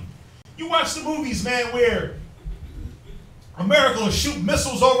bombing. You watch the movies, man, where America will shoot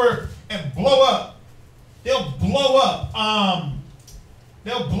missiles over and blow up. They'll blow up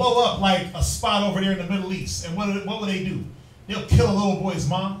like a spot over there in the Middle East. And what will they do? They'll kill a little boy's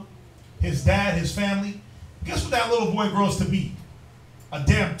mom, his dad, his family. Guess what that little boy grows to be? A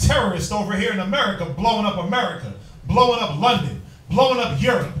damn terrorist over here in America, blowing up London, blowing up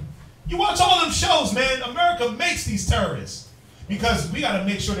Europe. You watch all them shows, man. America makes these terrorists because we got to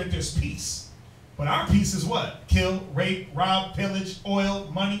make sure that there's peace. But our peace is what? Kill, rape, rob, pillage,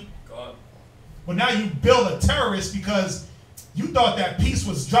 oil, money. God. But now you build a terrorist because you thought that peace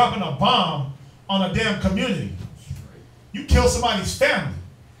was dropping a bomb on a damn community. You kill somebody's family.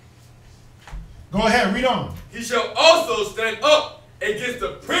 Go ahead, read on. He shall also stand up against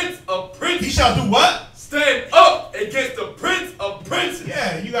the prince of princes. He shall do what? Stand up against the prince of princes.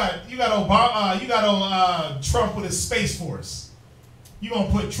 Yeah, you got Obama, you got Trump with his space force. You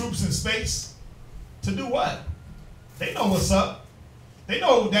gonna put troops in space to do what? They know what's up. They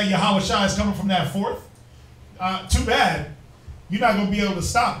know that Yahweh Shai is coming from that fourth. Too bad. You're not gonna be able to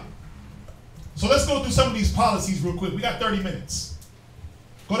stop it. So let's go through some of these policies real quick. We got 30 minutes.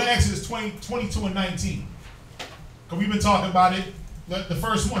 Go to Exodus 22 and 19. Because we've been talking about it. The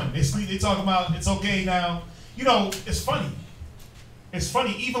first one. They talk about it's okay now. It's funny. It's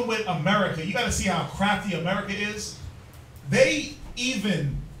funny, even with America, you got to see how crafty America is. They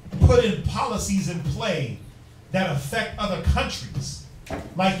even put in policies in play that affect other countries.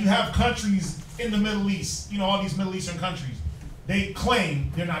 Like you have countries in the Middle East, all these Middle Eastern countries. They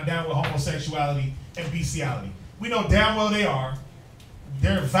claim they're not down with homosexuality and bestiality. We know damn well they are.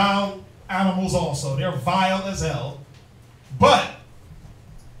 They're vile animals also. They're vile as hell. But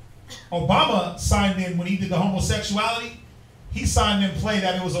Obama signed in when he did the homosexuality. He signed in play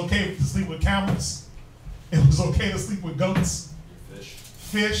that it was okay to sleep with camels. It was okay to sleep with goats.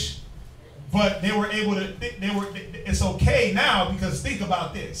 Fish. But they were able to, it's okay now because think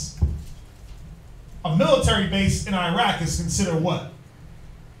about this. A military base in Iraq is considered what?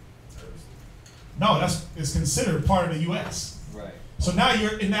 No, it's considered part of the U.S. Right. So now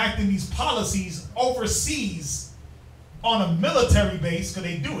you're enacting these policies overseas on a military base because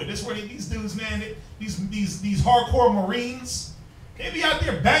they do it. That's where these dudes, man, these hardcore Marines, they be out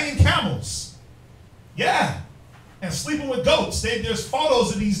there banging camels. Yeah. And sleeping with goats. There's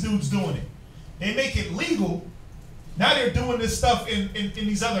photos of these dudes doing it. They make it legal. Now they're doing this stuff in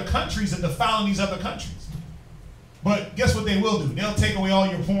these other countries and defiling these other countries. But guess what they will do? They'll take away all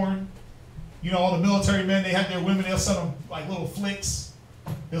your porn. All the military men, they have their women, they'll sell them like little flicks.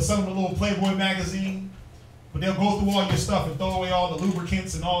 They'll sell them a little Playboy magazine. But they'll go through all your stuff and throw away all the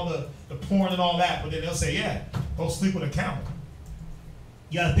lubricants and all the porn and all that. But then they'll say, yeah, go sleep with a camel.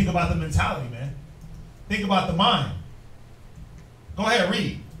 You got to think about the mentality, man. Think about the mind. Go ahead,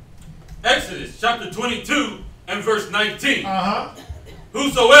 read. Exodus chapter 22 and verse 19. Uh-huh.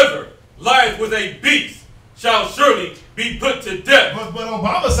 Whosoever lieth with a beast shall surely be put to death. But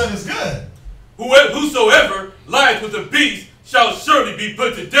Obama said it's good. Whosoever lieth with a beast shall surely be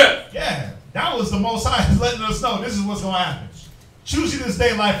put to death. Yeah, that was the Most High letting us know this is what's going to happen. Choose you this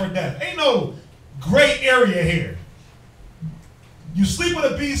day, life or death. Ain't no gray area here. You sleep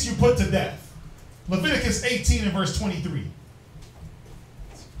with a beast, you put to death. Leviticus 18 and verse 23.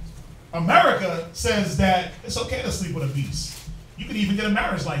 America says that it's okay to sleep with a beast. You can even get a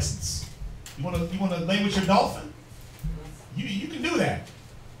marriage license. You want to lay with your dolphin? You can do that.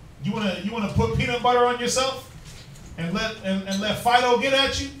 You want to put peanut butter on yourself and let Fido get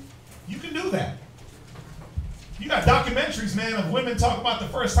at you? You can do that. You got documentaries, man, of women talk about the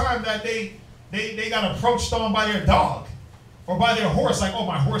first time that they got approached on by their dog or by their horse, like, oh,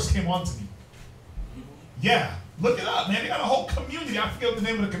 my horse came on to me. Yeah, look it up, man. They got a whole community. I forget what the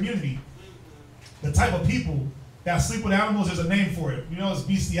name of the community. The type of people that sleep with animals, there's a name for it. You know, it's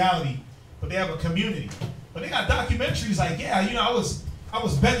bestiality, but they have a community. But they got documentaries like, yeah, you know, I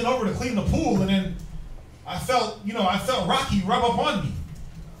was bending over to clean the pool, and then I felt Rocky rub up on me.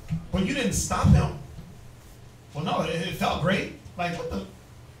 But you didn't stop him? Well, no, it felt great. Like, what the?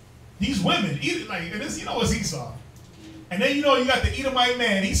 These women, like, and this, you know, it's Esau. And then, you know, you got the Edomite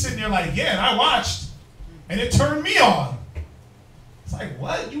man. He's sitting there like, yeah, and I watched, and it turned me on. It's like,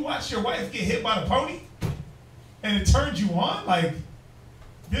 what? You watched your wife get hit by the pony? And it turned you on? Like,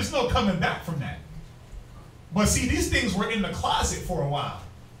 there's no coming back from that. But see, these things were in the closet for a while.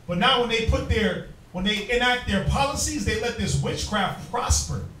 But now when they enact their policies, they let this witchcraft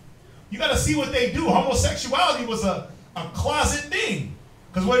prosper. You got to see what they do. Homosexuality was a closet thing.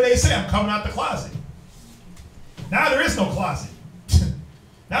 Because what did they say? I'm coming out the closet. Now there is no closet.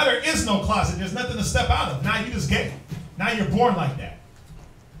 Now there is no closet. There's nothing to step out of. Now you just gay. Now you're born like that.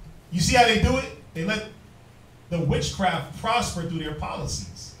 You see how they do it? They let the witchcraft prosper through their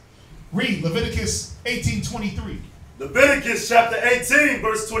policies. Read Leviticus 18:23. Leviticus chapter 18,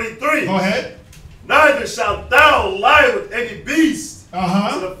 verse 23. Go ahead. Neither shalt thou lie with any beast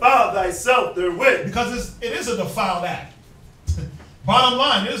to defile thyself therewith. Because it is a defiled act. Bottom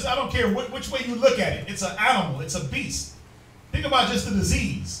line is, I don't care which way you look at it. It's an animal. It's a beast. Think about just the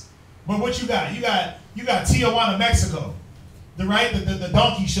disease. But what you got? You got Tijuana, Mexico. The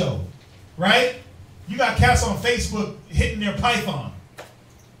donkey show. Right? You got cats on Facebook hitting their python.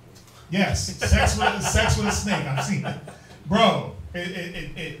 Yes. Sex with a snake. I've seen it. Bro, I've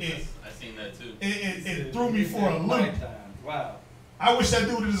seen that too. It threw me for a loop. Wow. I wish that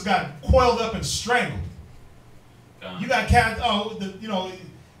dude just got coiled up and strangled. You got cats. You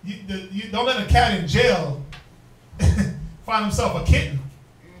don't let a cat in jail find himself a kitten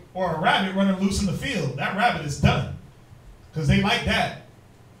or a rabbit running loose in the field. That rabbit is done because they like that,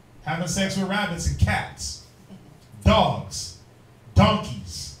 having sex with rabbits and cats, dogs,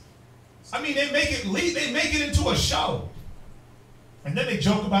 donkeys. I mean, they make it into a show, and then they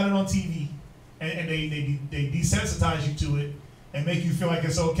joke about it on TV, and they desensitize you to it and make you feel like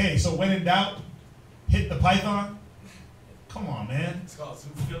it's okay. So when in doubt, hit the python. Come on, man. It's called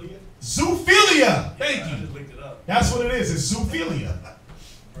zoophilia. Zoophilia. Thank you. I just looked it up. That's what it is. It's zoophilia.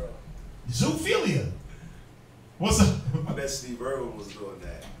 Bro. Zoophilia. What's up? I bet Steve Irwin was doing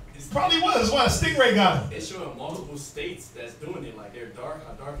that. Probably was. Why? A stingray got him. It's showing multiple states that's doing it. Like, they're dark,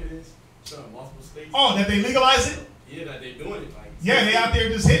 how dark it is. Showing multiple states. Oh, that they legalize it? Yeah, that they're doing it. Like, Yeah, they out there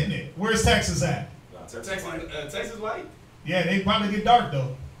just hitting it. Where's Texas at? Texas white? Yeah, they probably get dark,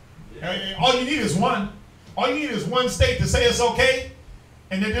 though. Yeah. All you need is one. All you need is one state to say it's okay,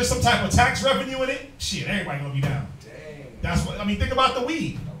 and then there's some type of tax revenue in it. Shit, everybody gonna be down. Dang. That's what I mean. Think about the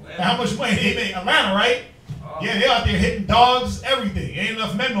weed. Atlanta. How much money they make? Atlanta, right? Oh. Yeah, they out there hitting dogs, everything. Ain't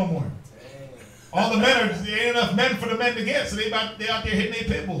enough men no more. Dang. All the men there ain't enough men for the men to get, so they out there hitting their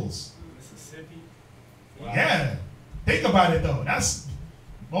pit bulls. Mississippi. Wow. Yeah. Think about it though. That's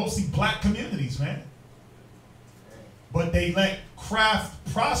mostly black communities, man. But they let craft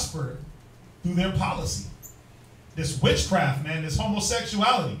prosper through their policy. This witchcraft, man, this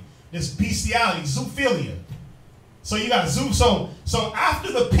homosexuality, this bestiality, zoophilia. So you got zoo. So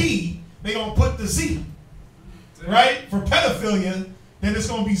after the P, they gonna put the Z, right? For pedophilia, then it's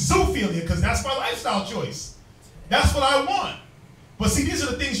gonna be zoophilia because that's my lifestyle choice. That's what I want. But see, these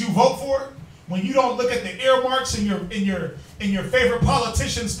are the things you vote for when you don't look at the earmarks in your favorite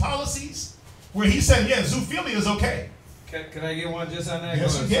politician's policies, where he said, yeah, zoophilia is okay. Can I get one just on that?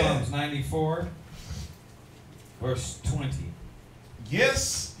 Yes, Go you to can. Psalms 94, verse 20.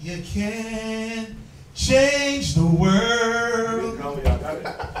 Yes, you can change the world.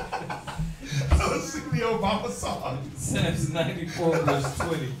 Let's sing the Obama song. Psalms 94, verse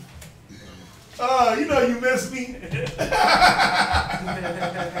 20. You know you miss me.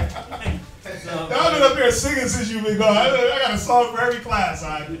 Y'all been up there singing since you've been gone. I got a song for every class.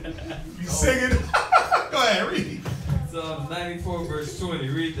 You singing? Go ahead, read. Psalms 94, verse 20.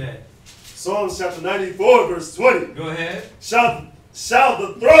 Read that. Psalms chapter 94, verse 20. Go ahead. Shall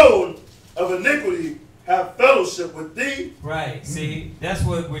the throne of iniquity have fellowship with thee. Right. See, that's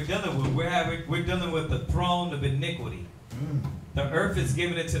what we're dealing with. We're dealing with the throne of iniquity. The earth is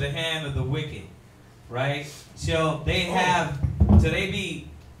given into the hand of the wicked. Right? Shall they be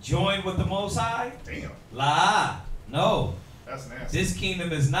joined with the Most High? Damn. No. That's nasty. This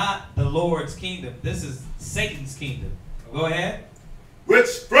kingdom is not the Lord's kingdom. This is Satan's kingdom. Go ahead. Which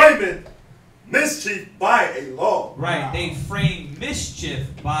frameth mischief by a law. Right. Wow. They frame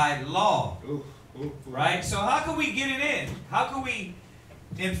mischief by law. Ooh. Right? So how can we get it in? How can we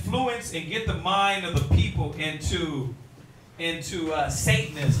influence and get the mind of the people into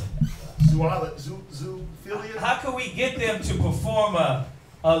Satanism? Zoophilia? How can we get them to perform a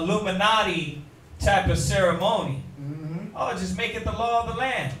Illuminati type of ceremony? Oh, just make it the law of the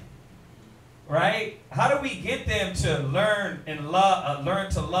land. Right? How do we get them to learn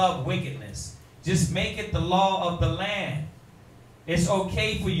to love wickedness? Just make it the law of the land. It's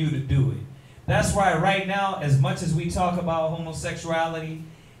okay for you to do it. That's why right now, as much as we talk about homosexuality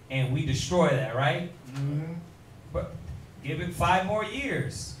and we destroy that, right? But give it 5 more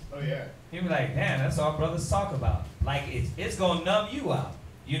years. Oh, yeah. You'll be like, damn, that's all brothers talk about. Like, it's going to numb you out.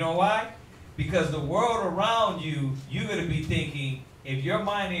 You know why? Because the world around you, you're going to be thinking, if your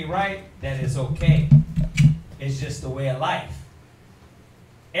mind ain't right, that it's okay. It's just a way of life.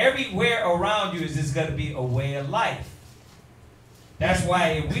 Everywhere around you is just going to be a way of life. That's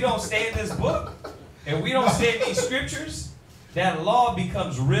why if we don't stay in this book, if we don't stay in these scriptures, that law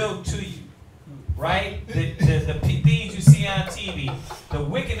becomes real to you. Right? The things you see on TV, the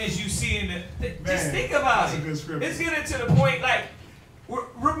wickedness you see in just think about it. It's getting to the point, like,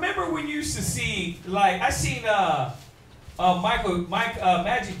 remember when you used to see, like, I seen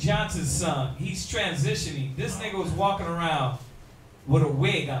Magic Johnson's son. He's transitioning. This nigga was walking around with a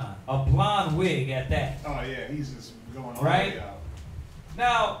wig on, a blonde wig at that. Oh yeah, he's just going all right the way out.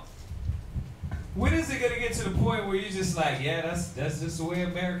 Now, when is it gonna get to the point where you're just like, yeah, that's just the way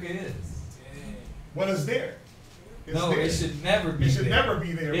America is? What is there? No, it should never be. It should there. never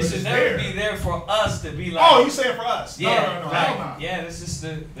be there. It should never be there for us to be like. Oh, you saying for us? Yeah, no, right. Yeah, that's just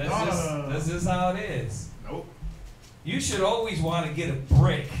that's just how it is. Nope. You should always want to get a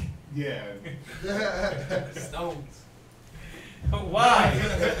brick. Yeah. Stones. Why?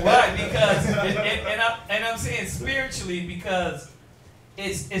 Why? Because and I'm saying spiritually, because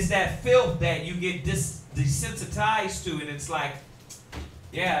it's that filth that you get desensitized to, and it's like,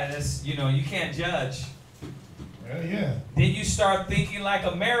 yeah, that's, you can't judge. Well, yeah. Then you start thinking like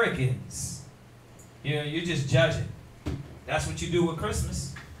Americans. You're just judging. That's what you do with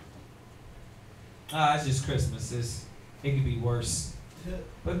Christmas. It's just Christmas. It could be worse.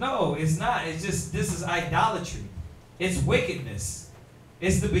 But no, it's not. It's just, this is idolatry. It's wickedness.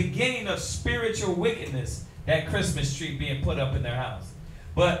 It's the beginning of spiritual wickedness, that Christmas tree being put up in their house.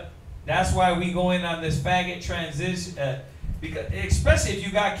 But that's why we go in on this faggot transition. Because, especially if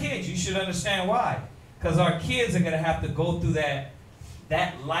you got kids, you should understand why. Because our kids are going to have to go through that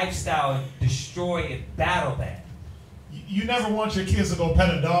lifestyle and destroy and battle that. You never want your kids to go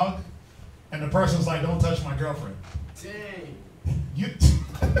pet a dog, and the person's like, don't touch my girlfriend. Dang. You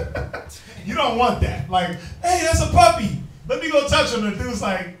don't want that. Like, hey, that's a puppy. Let me go touch him. And the dude's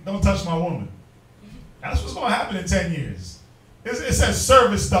like, don't touch my woman. That's what's going to happen in 10 years. It says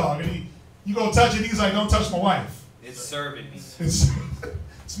service dog. And you go touch it, he's like, don't touch my wife. It's serving me.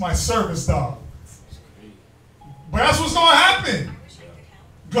 It's my service dog. But that's what's going to happen.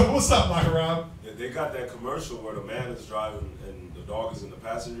 Go, what's up, Michael Rob? Yeah, they got that commercial where the man is driving and the dog is in the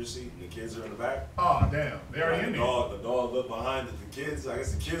passenger seat and the kids are in the back. Oh, damn. They already in there. The dog looked behind at the kids. I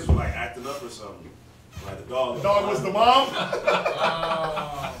guess the kids were like acting up or something. Like the dog was the mom?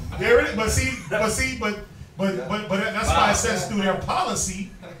 There it is. But that's why it says through their policy,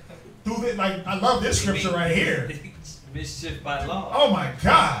 I love this scripture right here. Mischief by law. Oh my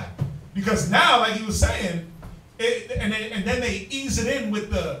God. Because now, like he was saying, and then they ease it in with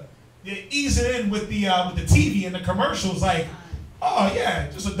the TV and the commercials, like, oh yeah,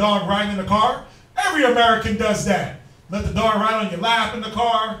 just a dog riding in the car. Every American does that. Let the dog ride on your lap in the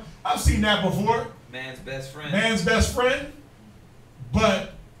car. I've seen that before. Man's best friend. Man's best friend.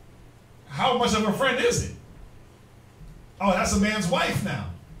 But how much of a friend is it? Oh, that's a man's wife now.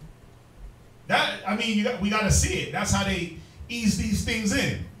 We got to see it. That's how they ease these things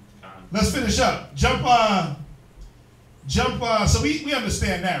in. Let's finish up. Jump. So we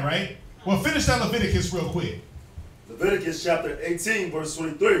understand that, right? Well, finish that Leviticus real quick. Leviticus chapter 18, verse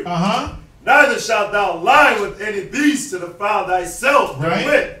 23. Uh-huh. Neither shalt thou lie with any beast to defile thyself therewith.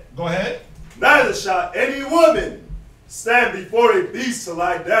 Right. Go ahead. Neither shall any woman stand before a beast to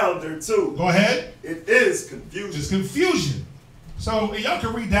lie down thereto. Go ahead. It is confusion. It's confusion. So y'all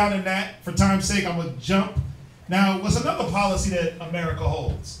can read down in that. For time's sake, I'm going to jump. Now, what's another policy that America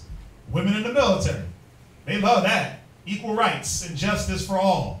holds? Women in the military. They love that. Equal rights and justice for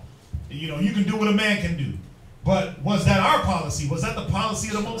all. You know, you can do what a man can do. But was that our policy? Was that the policy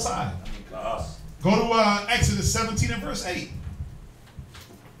of the Most High? Go to Exodus 17 and verse 8.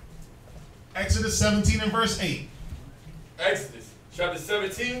 Exodus 17 and verse 8. Exodus chapter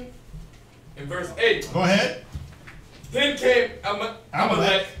 17 and verse 8. Go ahead. Then came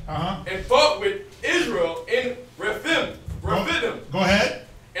Amalek and fought with Israel in Rephidim. Go ahead.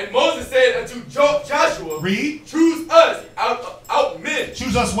 And Moses said unto Joshua, read. Choose us out men.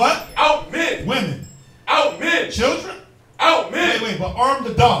 Choose us what? Out men. Women. Out men. Children? Out men. Wait, but arm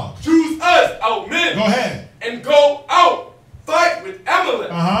the dog. Choose us out men. Go ahead. And go out, fight with Amalek.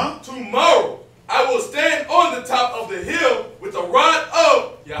 Tomorrow I will stand on the top of the hill with the rod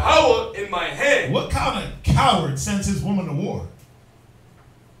of Yahweh in my hand. What kind of coward sends his woman to war?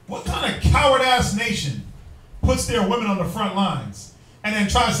 What kind of coward-ass nation puts their women on the front lines and then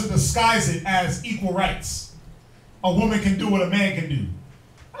tries to disguise it as equal rights? A woman can do what a man can do.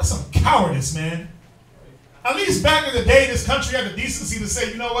 That's some cowardice, man. At least back in the day, this country had the decency to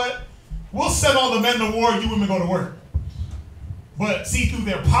say, you know what? We'll send all the men to war, you women go to work. But see, through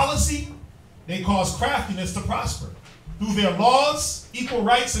their policy, they cause craftiness to prosper. Through their laws, equal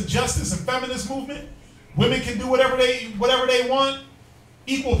rights and justice and feminist movement, women can do whatever they want.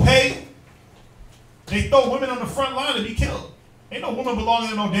 Equal pay. They throw women on the front line to be killed. Ain't no woman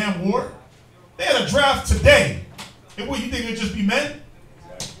belonging in no damn war. They had a draft today. And what, you think it'd just be men?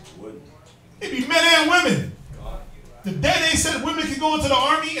 It'd be men and women. The day they said women could go into the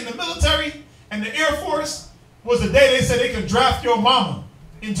army and the military and the Air Force was the day they said they could draft your mama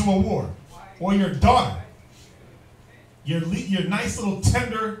into a war. Or your daughter. Your nice little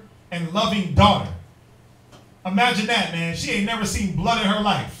tender and loving daughter. Imagine that, man. She ain't never seen blood in her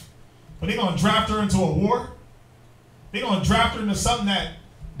life. But they're going to draft her into a war? They're going to draft her into something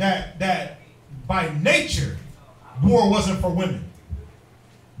that by nature, war wasn't for women.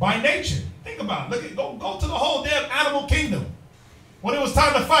 By nature. Think about it. Look, go to the whole damn animal kingdom. When it was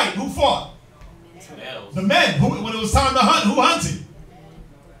time to fight, who fought? The men. When it was time to hunt, who hunted?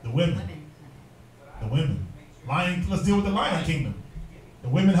 The women. The women. Lion. Let's deal with the lion kingdom. The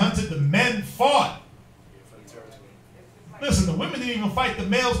women hunted. The men fought. Listen, the women didn't even fight the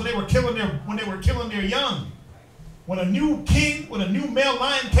males when they were killing their young. When a new king, when a new male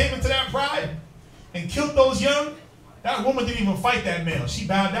lion came into that pride and killed those young, that woman didn't even fight that male. She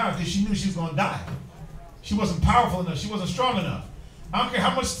bowed down because she knew she was going to die. She wasn't powerful enough. She wasn't strong enough. I don't care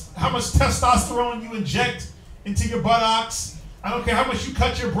how much testosterone you inject into your buttocks. I don't care how much you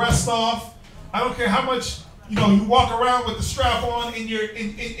cut your breast off. I don't care how much you walk around with the strap on in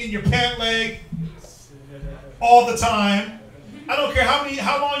your pant leg all the time. I don't care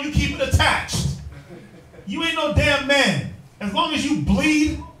how long you keep it attached. You ain't no damn man. As long as you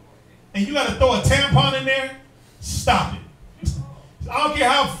bleed and you got to throw a tampon in there, stop it. I don't care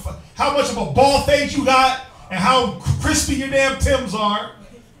how much of a ball fade you got and how crispy your damn Timbs are.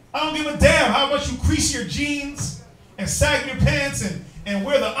 I don't give a damn how much you crease your jeans and sag your pants and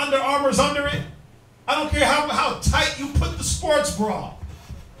wear the Under Armours under it. I don't care how tight you put the sports bra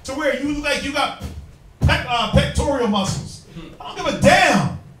to where you look like you got pectoral muscles. I don't give a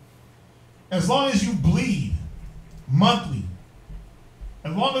damn. As long as you bleed monthly,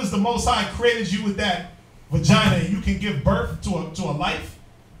 as long as the Most High created you with that vagina and you can give birth to a life,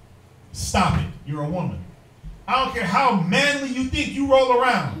 stop it. You're a woman. I don't care how manly you think you roll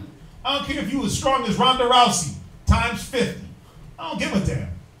around. I don't care if you as strong as Ronda Rousey times 50. I don't give a damn.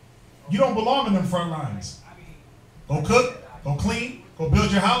 You don't belong in them front lines. Go cook, go clean, go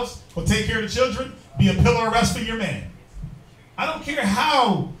build your house, go take care of the children, be a pillar of rest for your man. I don't care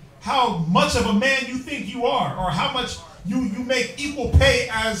how much of a man you think you are or how much you make equal pay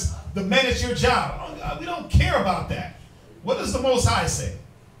as the men at your job. We don't care about that. What does the Most High say?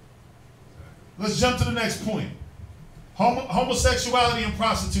 Let's jump to the next point. Homosexuality and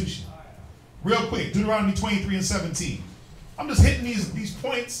prostitution. Real quick, Deuteronomy 23 and 17. I'm just hitting these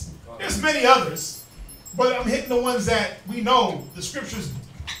points. There's many others, but I'm hitting the ones that we know the scriptures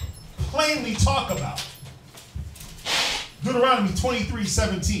plainly talk about. Deuteronomy 23,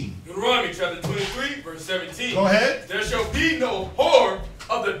 17. Deuteronomy chapter 23, verse 17. Go ahead. There shall be no whore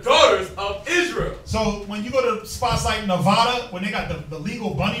of the daughters of Israel. So when you go to spots like Nevada, when they got the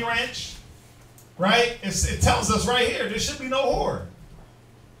legal bunny ranch, right? It tells us right here, there should be no whore.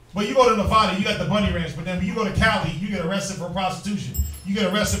 But you go to Nevada, you got the bunny ranch. But then when you go to Cali, you get arrested for prostitution. You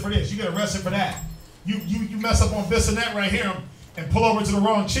get arrested for this. You get arrested for that. You mess up on this and that right here and pull over to the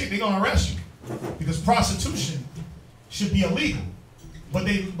wrong chick, they're going to arrest you. Because prostitution should be illegal. But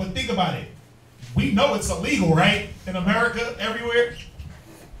think about it. We know it's illegal, right? In America, everywhere.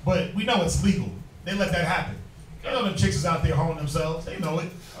 But we know it's legal. They let that happen. They know them chicks is out there holding themselves. They know it.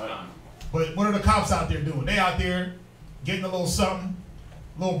 But what are the cops out there doing? They out there getting a little something,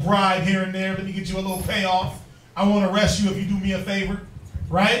 a little bribe here and there. Let me get you a little payoff. I want to arrest you if you do me a favor,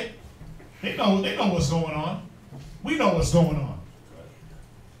 right? They know what's going on. We know what's going on.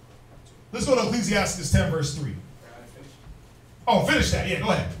 Let's go to Ecclesiastes 10, verse 3. Oh, finish that. Yeah, go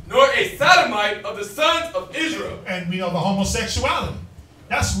ahead. Nor a sodomite of the sons of Israel. And we know the homosexuality.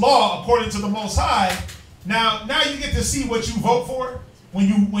 That's law according to the Most High. Now you get to see what you vote for when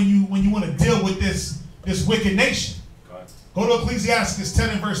you want to deal with this wicked nation. Go to Ecclesiastes 10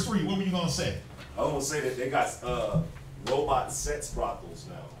 and verse 3. What were you gonna say? I was gonna say that they got robot sex brothels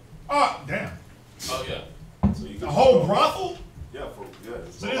now. Oh, damn. Oh yeah. So you The whole brothel? Yeah,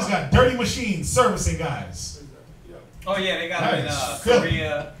 So this got dirty machines servicing guys. Yeah. Oh yeah, they got them in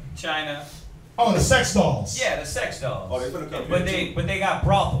Korea, China. Oh, the sex dolls. Yeah, the sex dolls. Oh, they're gonna come but here they got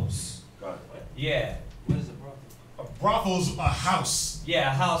brothels. Got it. Yeah. What is a brothel? A brothel's a house.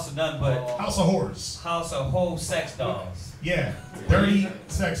 Yeah, a house of none but House of whores. house of whole sex dolls. Yeah, dirty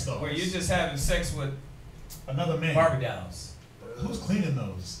sex dolls. Where you're just having sex with Another man. Barbie dolls. Who's cleaning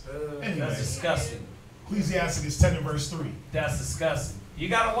those? Anyway, That's disgusting. Ecclesiastes 10 and verse 3. That's disgusting. You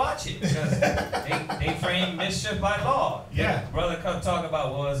gotta watch it because they frame mischief by law. Yeah. Brother come talk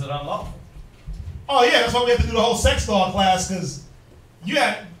about, well, is it unlawful? Oh yeah, that's why we have to do the whole sex doll class, because you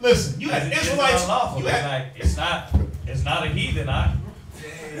had Israelites. Unlawful. You had, It's not a heathen. I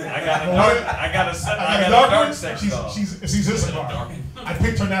got a I got dark one. sex She's doll. she's Issachar. I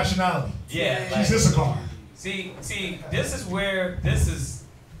picked her nationality. Yeah. She's Issachar. See, this is where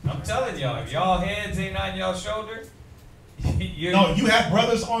I'm telling y'all, if y'all heads ain't on y'all shoulder, No, you had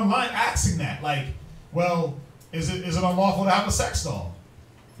brothers online asking that, like, well, is it unlawful to have a sex doll?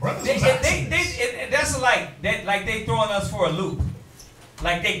 Brothers was asking this. that's like they throwing us for a loop.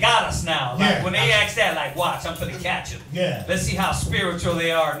 Like they got us now. Like Yeah. when they ask that, like, watch, I'm gonna catch them. Yeah. Let's see how spiritual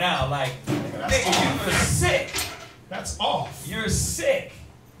they are now. Like, nigga, you're sick. That's off. You're sick.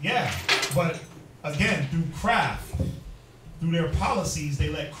 Yeah, but again, through craft, through their policies, they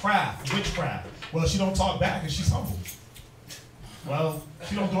let witchcraft. Well, she don't talk back and she's humble. Well,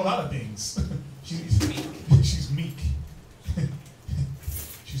 she don't do a lot of things. She's meek.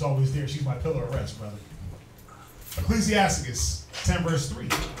 She's always there. She's my pillar of rest, brother. Ecclesiastes 10 verse 3.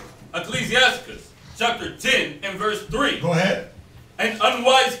 Ecclesiastes chapter 10 and verse 3. Go ahead. An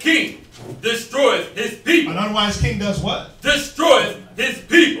unwise king destroyeth his people. An unwise king does what? Destroyeth his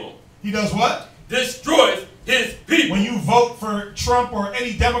people. He does what? Destroyeth his people. When you vote for Trump or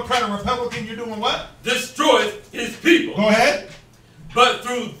any Democrat or Republican, you're doing what? Destroyeth his people. Go ahead. But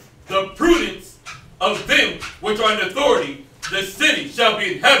through the prudence of them which are in authority, the city shall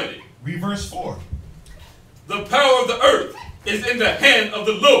be inhabited. Read verse 4. The power of the earth is in the hand of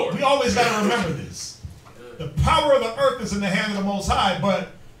the Lord. We always got to remember this. The power of the earth is in the hand of the Most High,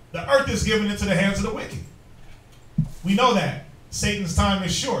 but the earth is given into the hands of the wicked. We know that. Satan's time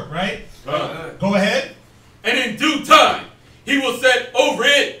is short, right? Go ahead. And in due time, he will set over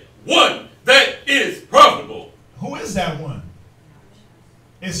it one that is profitable. Who is that one?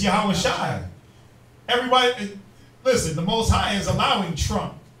 It's Yahweh Shai. Everybody, listen, the Most High is allowing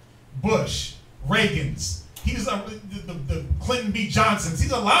Trump, Bush, Reagan's, the Clinton B. Johnsons.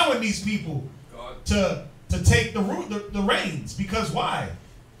 He's allowing these people to take the reins, because why?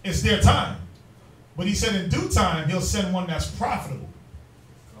 It's their time. But he said in due time, he'll send one that's profitable.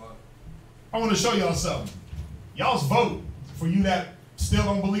 I want to show y'all something. Y'all's vote, for you that still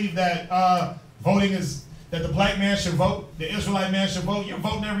don't believe that voting is, that the black man should vote, the Israelite man should vote, your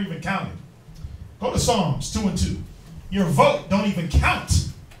vote never even counted. Go to Psalms 2 and 2. Your vote don't even count.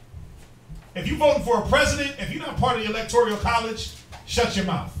 If you're voting for a president, if you're not part of the electoral college, shut your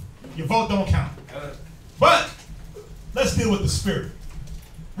mouth. Your vote don't count. But let's deal with the spirit.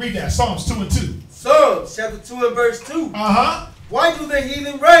 Read that, Psalms 2 and 2. Psalms chapter 2 and verse 2. Uh-huh. Why do the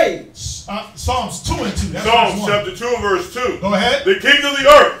heathen rage? Psalms 2 and 2. That's Psalms chapter 2 and verse 2. Go ahead. The kings of the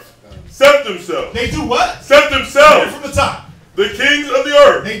earth set themselves. They do what? Set themselves. Read from the top. The kings of the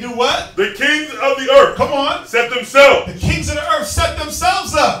earth. They do what? The kings of the earth. Come on. Set themselves. The kings of the earth set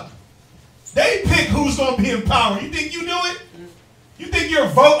themselves up. They pick who's going to be in power. You think you do it? You think you're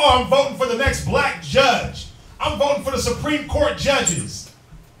I'm voting for the next black judge. I'm voting for the Supreme Court judges.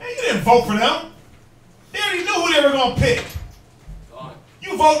 Man, you didn't vote for them. They already knew who they were going to pick.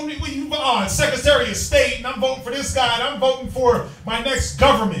 You voting on Secretary of State, and I'm voting for this guy, and I'm voting for my next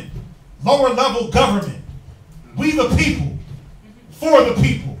government, lower level government. We the people, for the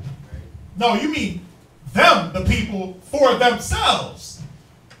people. No, you mean them, the people, for themselves.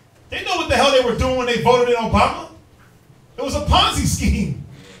 They know what the hell they were doing when they voted in Obama. It was a Ponzi scheme.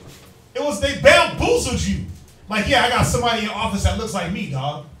 It was, they bamboozled you. Like, yeah, I got somebody in office that looks like me,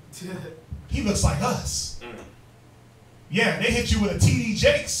 dog. He looks like us. Yeah, they hit you with a TD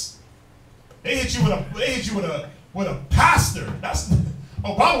Jakes. They hit you with a pastor.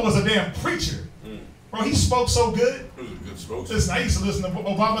 Obama was a damn preacher. Bro, he spoke so good. He was a good spokesman. Listen, I used to listen to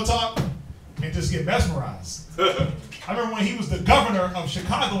Obama talk and just get mesmerized. I remember when he was the governor of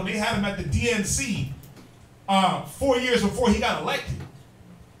Chicago and they had him at the DNC 4 years before he got elected.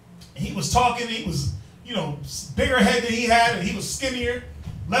 And he was talking, he was, you know, bigger head than he had, and he was skinnier,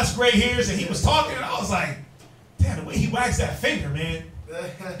 less gray hairs, and he was talking, and I was like, damn, the way he wags that finger, man.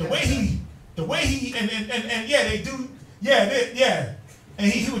 The way he, and yeah, they do, yeah.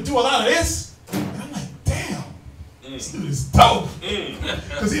 And he would do a lot of this, and I'm like, damn, this dude is dope.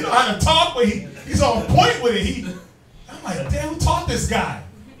 Because he know how to talk, but he's on point with it. I'm like, damn, who taught this guy?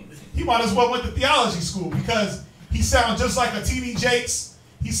 He might as well went to theology school because he sounds just like a T.D. Jakes.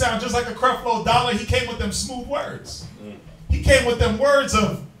 He sounds just like a Creflo Dollar. He came with them smooth words. He came with them words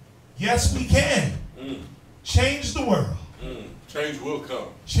of, yes, we can. Change the world. Change will come.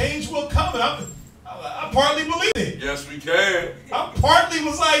 Change will come. And I partly believe it. Yes, we can. I partly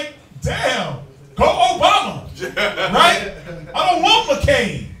was like, damn, go Obama. Right? I don't want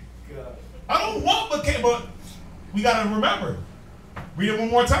McCain. I don't want McCain, but we got to remember. Read it one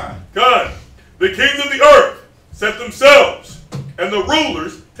more time. God, the kings of the earth set themselves, and the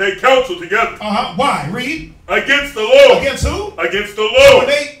rulers take counsel together. Why? Read. Against the Lord. Against who? Against the So Lord. when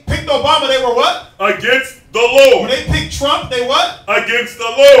they picked Obama, they were what? Against the Lord. When they picked Trump, they what? Against the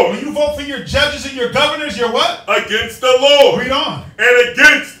Lord. When you vote for your judges and your governors, you're what? Against the Lord. Read on. And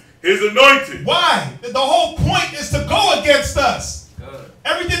against his anointed. Why? The whole point is to go against us. Good.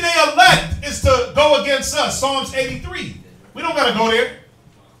 Everything they elect is to go against us. Psalms 83. We don't got to go there.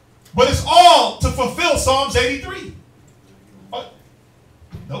 But it's all to fulfill Psalms 83. What?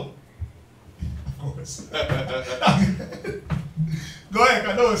 Nope. Of course. Go ahead.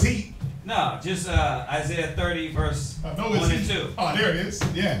 I know it's heat. No, just Isaiah 30, verse 1 and 2. Oh, there it is.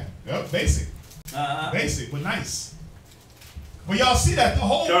 Yeah. Yep. Basic. Basic, but nice. But y'all see that the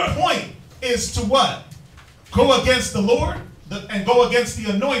whole point is to what? Go against the Lord and go against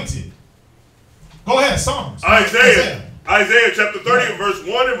the anointed. Go ahead, Psalms. Isaiah chapter 30, verse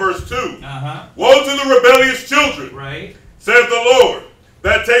 1 and verse 2. Woe to the rebellious children, right? saith the Lord,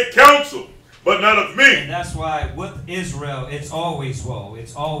 that take counsel, but not of me. And that's why with Israel, it's always woe.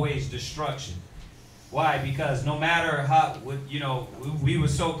 It's always destruction. Why? Because no matter how, you know, we were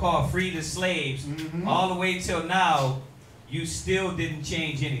so-called freed as slaves, all the way till now, you still didn't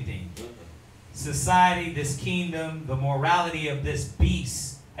change anything. Society, this kingdom, the morality of this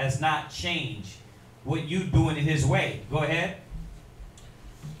beast has not changed. What you doing it his way. Go ahead.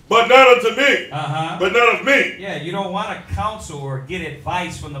 But not unto me. But not of me. Yeah, you don't want to counsel or get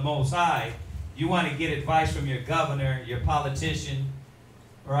advice from the Most High. You want to get advice from your governor, your politician,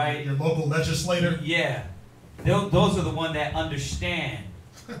 right? Your local legislator. Yeah. Those are the ones that understand.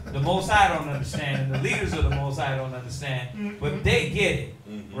 The Most High don't understand, and the leaders of the Most High don't understand. But they get it.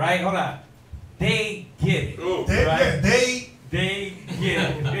 Right? Hold on. They get it. Right? Yeah, they get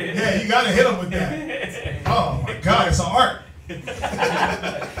it. Yeah, you got to hit them with that. Oh, my God. It's an art.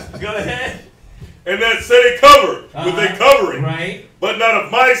 Go ahead. And that set a cover with a covering, right? But not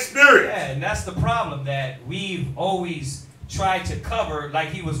of my spirit. Yeah, and that's the problem that we've always tried to cover, like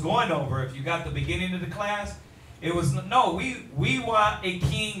he was going over. If you got the beginning of the class, it was, no, we want a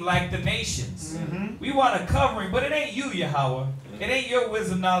king like the nations. We want a covering, but it ain't you, Yahweh. It ain't your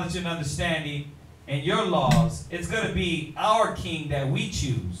wisdom, knowledge, and understanding and your laws. It's going to be our king that we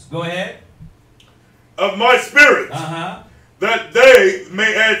choose. Go ahead. Of my spirit. That they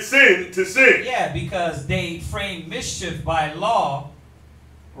may add sin to sin. Yeah, because they frame mischief by law,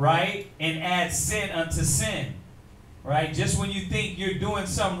 right? And add sin unto sin, right? Just when you think you're doing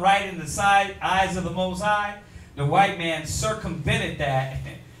something right in the eyes of the Most High, the white man circumvented that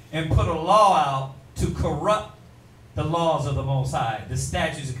and put a law out to corrupt the laws of the Most High, the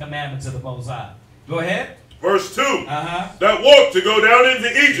statutes and commandments of the Most High. Go ahead. Verse 2. That walk to go down into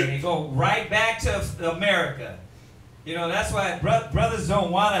Egypt. And they go right back to America. You know, that's why brothers don't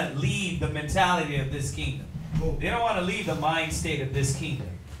want to leave the mentality of this kingdom. They don't want to leave the mind state of this kingdom.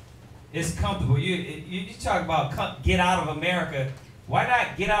 It's comfortable. You talk about get out of America. Why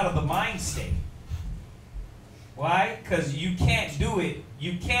not get out of the mind state? Why? Because you can't do it.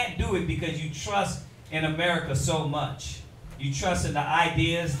 You can't do it because you trust in America so much. You trust in the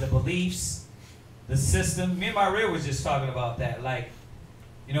ideas, the beliefs, the system. Me and my real was just talking about that. Like,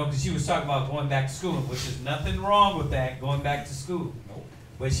 You know, because she was talking about going back to school, which is nothing wrong with that, going back to school. Nope.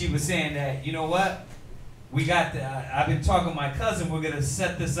 But she was saying that, you know what? We got the, I've been talking to my cousin, we're going to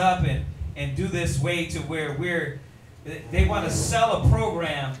set this up and do this way to where they want to sell a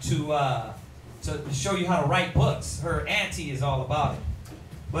program to show you how to write books. Her auntie is all about it.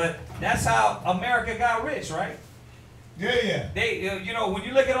 But that's how America got rich, right? Yeah. They, you know, when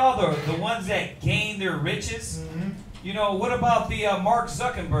you look at all the ones that gained their riches, you know, what about the Mark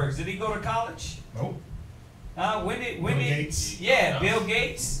Zuckerbergs? Did he go to college? Nope. When did Gates. Yeah, Bill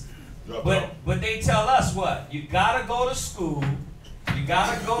Gates. But they tell us what? You gotta go to school. You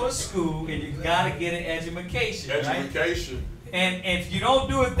gotta go to school, and you gotta get an education. Education. Right? And if you don't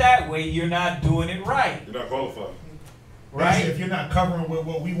do it that way, you're not doing it right. You're not qualified. Right? If you're not covering with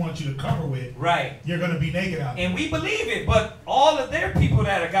what we want you to cover with, right, you're gonna be naked out there. And we believe it, but all of their people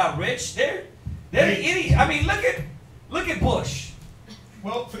that have got rich, they're idiots. I mean, look at Bush.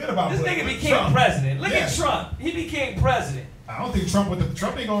 Well, forget about this Bush. nigga became Trump. president. Look at Trump. He became president. I don't think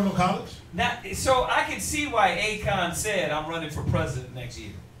Trump ain't going to college. Now, so I can see why Akon said, I'm running for president next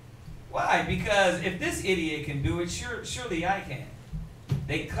year. Why? Because if this idiot can do it, surely I can.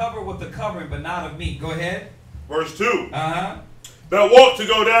 They cover with the covering, but not of me. Go ahead. Verse 2. That walk to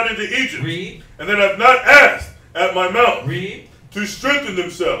go down into Egypt. Read. And that have not asked at my mouth. Read. To strengthen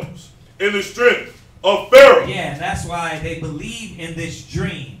themselves in the strength of Pharaoh. Yeah, and that's why they believe in this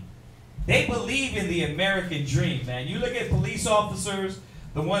dream. They believe in the American dream, man. You look at police officers,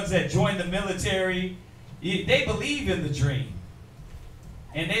 the ones that join the military, they believe in the dream.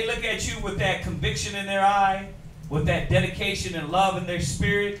 And they look at you with that conviction in their eye, with that dedication and love in their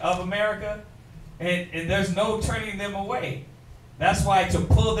spirit of America, and there's no turning them away. That's why to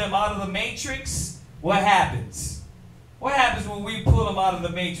pull them out of the matrix, what happens? What happens when we pull them out of the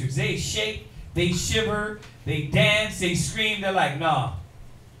matrix? They shake, they shiver, they dance, they scream. They're like, nah,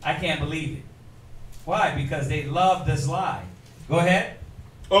 I can't believe it. Why? Because they love this lie. Go ahead.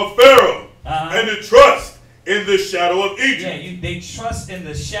 Of Pharaoh. And to trust in the shadow of Egypt. Yeah, they trust in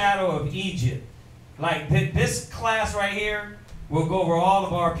the shadow of Egypt. Like this class right here will go over all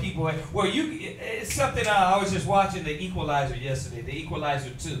of our people. Well, it's something I was just watching The Equalizer yesterday, The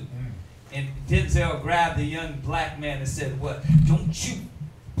Equalizer 2. And Denzel grabbed the young black man and said, what? Don't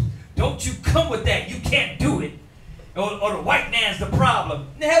you come with that. You can't do it. Or the white man's the problem.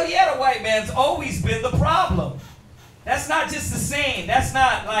 Hell yeah, the white man's always been the problem. That's not just the same. That's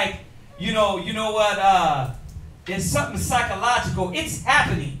not like, you know what, it's something psychological. It's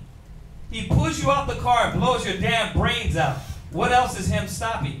happening. He pulls you out the car and blows your damn brains out. What else is him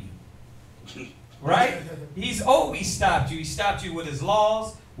stopping you? Right? He's always stopped you. He stopped you with his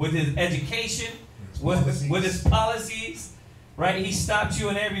laws, with his education, with his policies. Right? He stopped you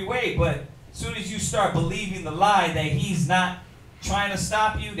in every way. But as soon as you start believing the lie that he's not trying to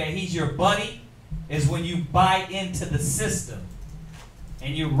stop you, that he's your buddy, is when you buy into the system.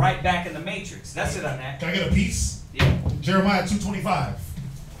 And you're right back in the matrix. That's it on that. Can I get a piece? Yeah. Jeremiah 2:25.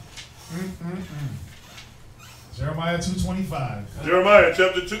 Jeremiah 2:25. Jeremiah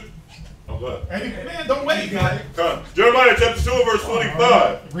chapter 2. Oh, God. Man, don't wait. You got it. Jeremiah chapter 2 verse 25.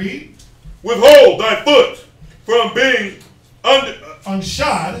 Right. Read. Withhold thy foot from being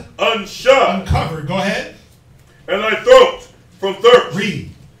unshod. Uncovered. Go ahead. And thy throat from thirst.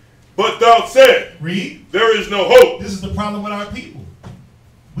 Read. But thou said, read. There is no hope. This is the problem with our people.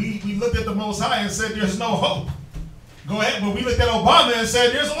 We looked at the Most High and said there's no hope. Go ahead. But we looked at Obama and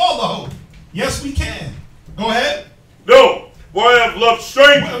said there's all the hope. Yes, we can. Go ahead. No, for I have loved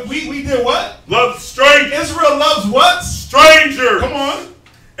strangers. We did what? Loved strangers. Israel loves what? Strangers. Come on.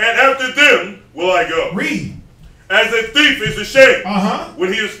 And after them will I go. Read. As a thief is ashamed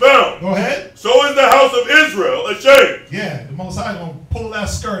when he is found. Go ahead. So is the house of Israel ashamed. Yeah, the Most High is going to pull that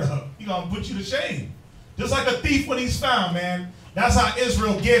skirt up. He's going to put you to shame. Just like a thief when he's found, man. That's how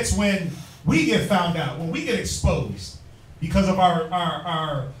Israel gets when we get found out, when we get exposed because of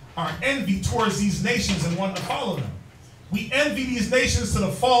our envy towards these nations and wanting to follow them. We envy these nations to the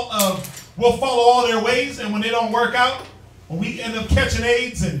fault of we'll follow all their ways, and when they don't work out, when we end up catching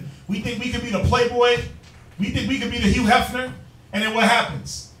AIDS and we think we could be the Playboy, we think we could be the Hugh Hefner, and then what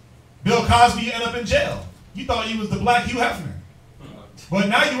happens? Bill Cosby end up in jail. You thought you was the black Hugh Hefner, but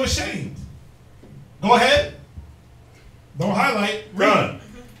now you're ashamed. Go ahead. Don't highlight. Read.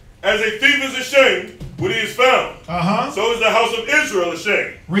 As a thief is ashamed when he is found. So is the house of Israel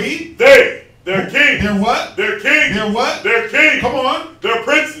ashamed. Read. Their king. Their what? Their king. Their what? Their king. Come on. Their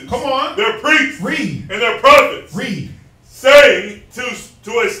princes. Come on. Their priests. Read. And their prophets. Read. Saying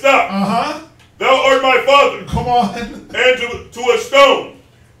to a stop. Thou art my father. Come on. And to a stone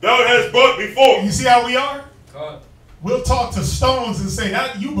thou hast brought before. You see how we are? We'll talk to stones and say,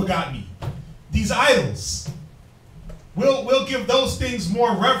 that you begot me. These idols. We'll give those things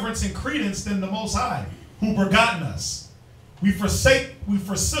more reverence and credence than the Most High, who begotten us. We forsook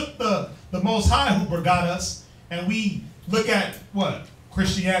the Most High who begot us, and we look at what?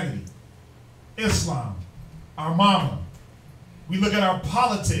 Christianity, Islam, our mama. We look at our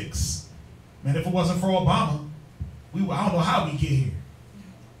politics. Man, if it wasn't for Obama, I don't know how we get here.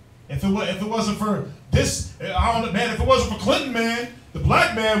 If it wasn't for this, I don't know, man, if it wasn't for Clinton, man, the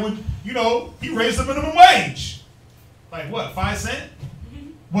black man would, he raised the minimum wage. Like what, 5 cents?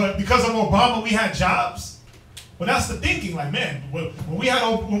 But because of Obama, we had jobs. But that's the thinking, like, man, when we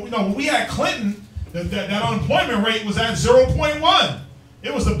had Clinton, that unemployment rate was at 0.1.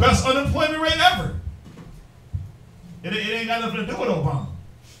 It was the best unemployment rate ever. It ain't got nothing to do with Obama.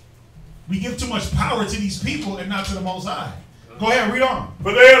 We give too much power to these people and not to the Most High. Go ahead, read on.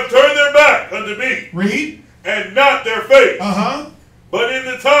 For they have turned their back unto me. Read. And not their face. But in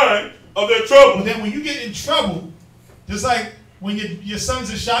the time of their trouble. But then when you get in trouble, just like when your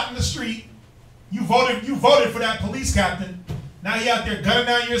sons are shot in the street, you voted for that police captain. Now he out there gunning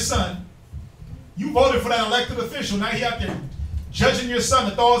down your son. You voted for that elected official. Now he out there judging your son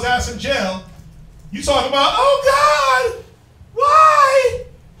to throw his ass in jail. You talking about, oh God, why?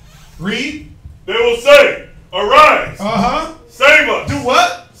 Read. They will say, arise. Save us. Do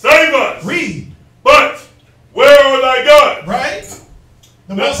what? Save us. Read. But where are thy gods? Right?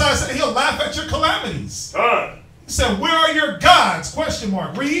 The Most High said he'll laugh at your calamities. He said, where are your gods? Question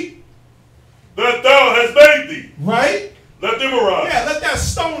mark. Read. That thou hast made thee. Right? Let them arise. Yeah, let that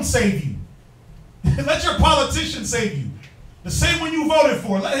stone save you. Let your politician save you. The same one you voted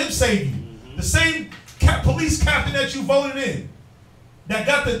for, let him save you. The same police captain that you voted in, that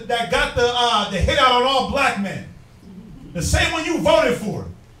got the hit out on all black men. The same one you voted for,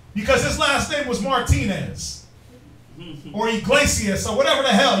 because his last name was Martinez or Iglesias or whatever the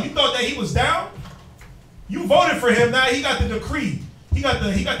hell. You thought that he was down? You voted for him. Now he got the decree. He got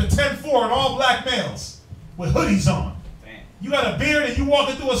the 10-4 on all black males with hoodies on. You got a beard and you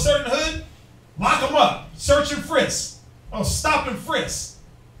walking through a certain hood, lock him up, search and frisk. Oh, stop and frisk.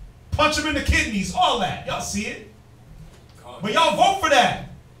 Punch him in the kidneys, all that. Y'all see it. But y'all vote for that.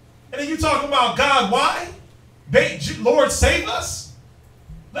 And then you talking about God, why? Lord, save us?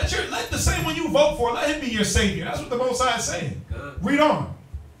 Let the same one you vote for, let him be your savior. That's what the Most High is saying. Read on.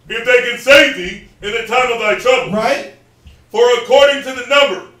 If they can save thee in the time of thy trouble. Right. For according to the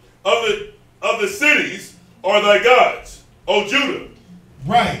number of the cities are thy gods, O Judah.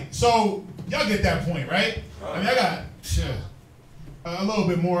 Right. So y'all get that point, right? I mean, I got a little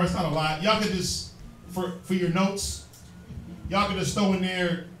bit more. It's not a lot. Y'all could just, for your notes, y'all could just throw in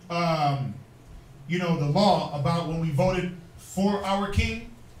there, the law about when we voted for our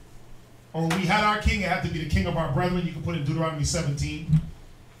king, or when we had our king, it had to be the king of our brethren. You can put in Deuteronomy 17.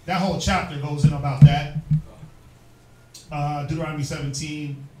 That whole chapter goes in about that. Deuteronomy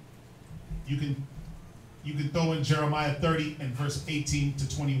 17. You can throw in Jeremiah 30 and verse 18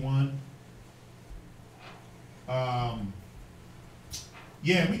 to 21.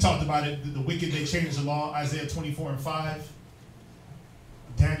 Yeah, we talked about it. The wicked, they changed the law. Isaiah 24 and 5.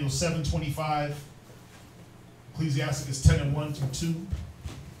 Daniel 7:25. Ecclesiasticus 10 and 1 through 2.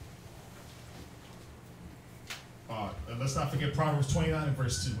 And let's not forget Proverbs 29 and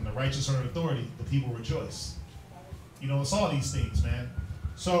verse 2. When the righteous are in authority, the people rejoice. It's all these things, man.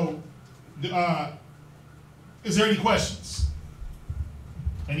 So, is there any questions?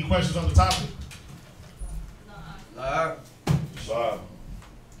 Any questions on the topic? No. Oh,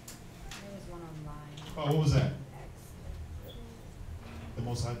 what was that? The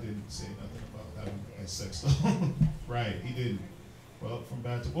Most High didn't say nothing about having sex, though. Right, he didn't. Well, from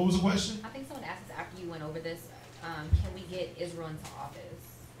bad to... What was the question? I think someone asked us after you went over this, can we get Israel into office?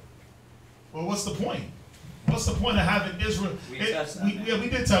 Well, what's the point? What's the point of having Israel? We did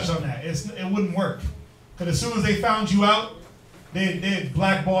touch on that. It wouldn't work. Because as soon as they found you out, they'd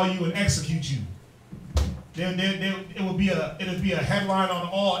blackball you and execute you. It would be a headline on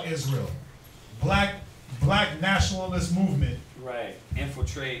all Israel. Black nationalist movement. Right.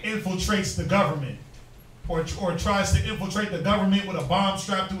 Infiltrates the government. Or tries to infiltrate the government with a bomb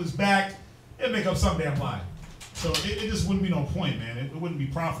strapped to his back. It'd make up some damn lie. So it just wouldn't be no point, man. It wouldn't be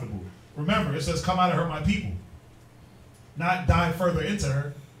profitable. Remember, it says, come out of her, my people. Not dive further into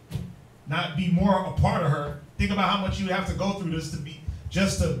her. Not be more a part of her. Think about how much you have to go through this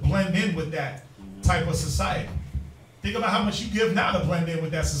just to blend in with that type of society. Think about how much you give now to blend in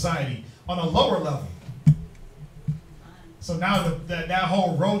with that society on a lower level. So now that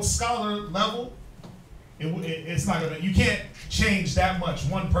whole Rhodes Scholar level, it's not gonna. You can't change that much,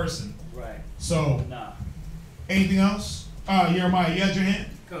 one person. Right. So nah. Anything else? Jeremiah, you had your hand?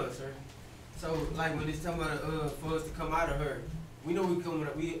 Come on, sir. So, like when it's talking about for us to come out of her, we know we coming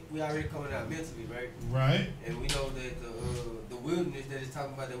up. We already coming out mentally, right? Right. And we know that the wilderness that it's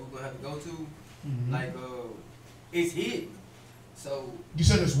talking about that we're gonna have to go to, like it's hidden. So you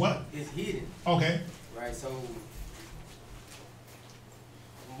said it's what? It's hidden. Okay. Right. So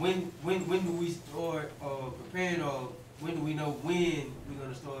when do we start preparing, or when do we know when we're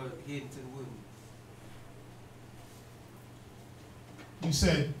gonna start heading to the wilderness? You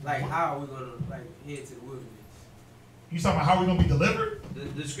said like how are we gonna like head to the wilderness? You talking about how we're gonna be delivered?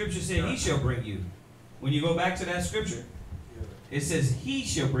 The scripture said he shall bring you. When you go back to that scripture, it says he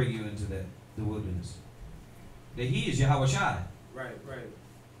shall bring you into the wilderness. That he is Yahweh Shai. Right.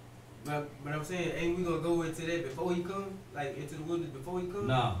 But I'm saying, ain't we gonna go into that before he come? Like into the wilderness before he come?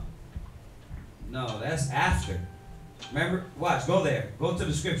 No, that's after. Remember, watch, go there. Go to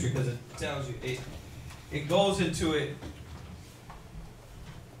the scripture because it tells you it goes into it.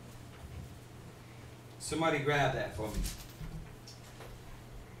 Somebody grab that for me.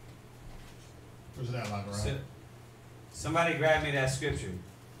 Where's that locker around? Somebody grab me that scripture.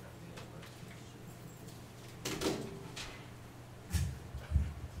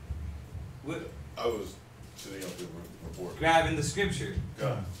 What? I was sitting up there reporting. Grabbing the scripture.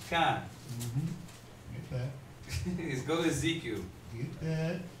 Con. Get that. Let's go to Ezekiel. Get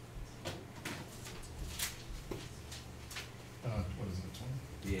that. What is it,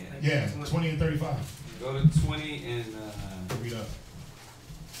 20? Yeah. Yeah, 20 and 35. Go to 20 and read up.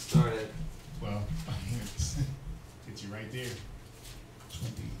 Start at. Well, get you right there.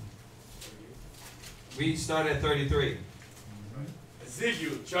 20. We start at 33.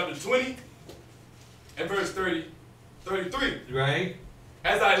 Ezekiel chapter 20 and verse 33. Right.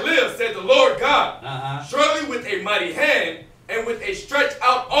 As I live, said the Lord God, surely with a mighty hand and with a stretched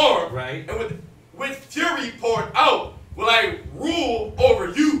out arm, right, and with fury poured out, will I rule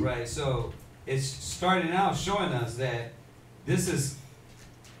over you. Right. So it's starting out showing us that this is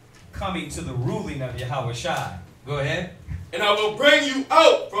coming to the ruling of Yahweh Shai. Go ahead. And I will bring you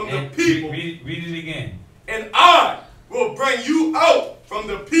out from the people. Read it again. And I will bring you out from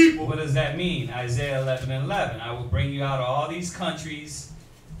the people. What does that mean? Isaiah 11:11. I will bring you out of all these countries,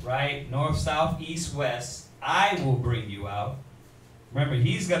 right? North, south, east, west. I will bring you out. Remember,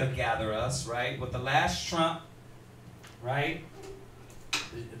 he's going to gather us, right? With the last trump, right?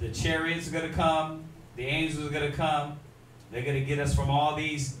 The chariots are going to come. The angels are going to come. They're going to get us from all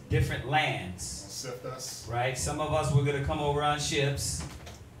these different lands. Sift us. Right? Some of us were going to come over on ships.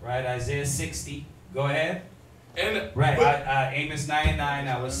 Right? Isaiah 60. Go ahead. And right. Amos 9:9.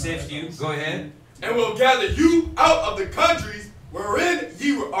 I will sift you. Go ahead. And will gather you out of the countries wherein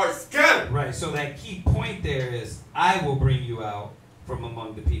ye are scattered. Right. So that key point there is, I will bring you out from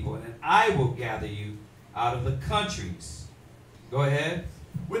among the people, and I will gather you out of the countries. Go ahead.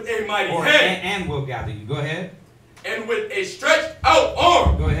 With a mighty hand. And will gather you. Go ahead. And with a stretched out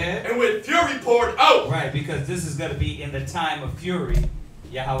arm. Go ahead. And with fury poured out. Right, because this is going to be in the time of fury.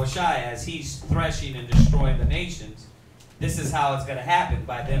 Yahweh Shai, as he's threshing and destroying the nations, this is how it's going to happen,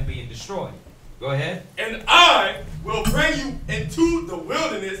 by them being destroyed. Go ahead. And I will bring you into the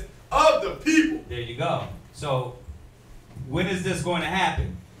wilderness of the people. There you go. So, when is this going to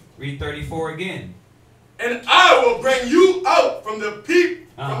happen? Read 34 again. And I will bring you out from the people,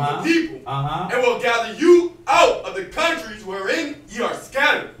 and will gather you out of the countries wherein ye are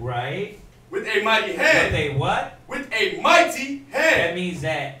scattered. Right. With a mighty hand. With a what? With a mighty hand. That means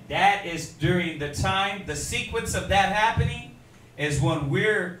that is during the time, the sequence of that happening is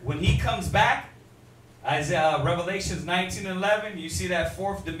when he comes back. Isaiah, Revelations 19:11, you see that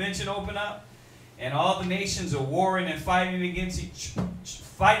fourth dimension open up, and all the nations are warring and fighting against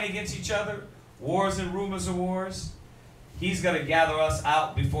each other. Wars and rumors of wars. He's going to gather us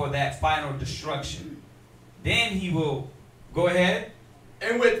out before that final destruction. Then he will go ahead.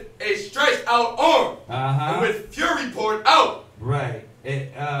 And with a stretched out arm. And with fury poured out. Right.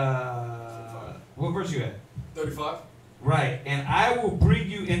 What verse you at? 35. Right. And I will bring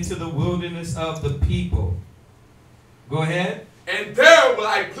you into the wilderness of the people. Go ahead. And there will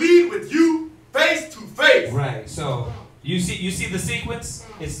I plead with you face to face. Right. So you see the sequence?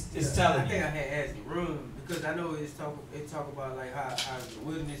 It's telling you. I think I had asked the room because I know it talk about like how the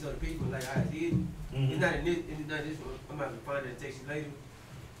wilderness of the people, like how it's hidden. It's not in this one. I'm gonna find it and text you later.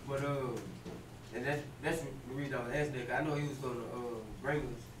 But and that's the reason I was asking that. I know he was gonna bring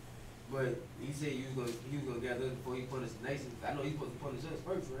us, but he said he was gonna gather us before he punished the nations. I know he's supposed to punish us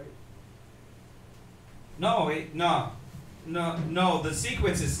first, right? No. The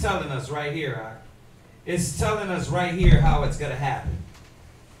sequence is telling us right here. It's telling us right here how it's gonna happen.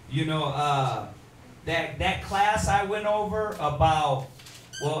 You know, that class I went over about,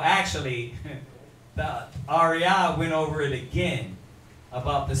 well, actually, the Ariel went over it again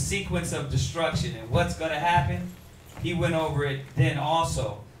about the sequence of destruction and what's going to happen. He went over it then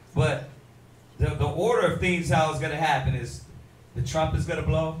also. But the order of things, how it's going to happen is the trumpet is going to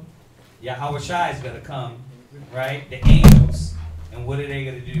blow. Yahweh Shai is going to come, right? The angels. And what are they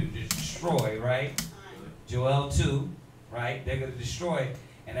going to do? Destroy, right? Joel 2, right? They're going to destroy.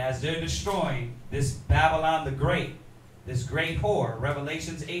 And as they're destroying this Babylon the Great, this great whore,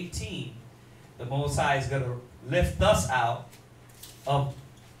 Revelations 18, the Most High is going to lift us out of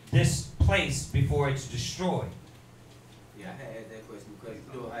this place before it's destroyed. Yeah, I had asked that question because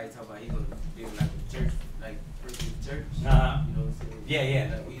you know how you talk about he's going to build like a church, like first church. Uh-huh. You know what I'm saying? Yeah,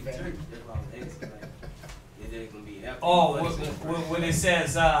 yeah. Like we the church. That's why I was asking. Like, is there going to be after? Oh, when it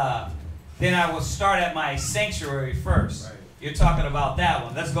says, then I will start at my sanctuary first. Right. You're talking about that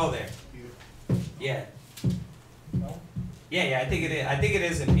one. Let's go there. Yeah. Yeah, I think it is. I think it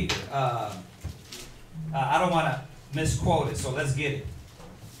is in Peter. I don't want to misquote it, so let's get it.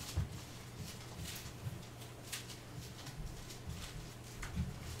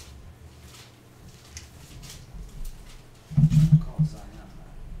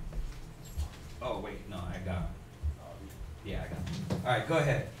 Oh, wait, no, I got it. Yeah, I got it. All right, go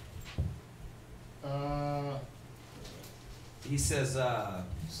ahead. He says,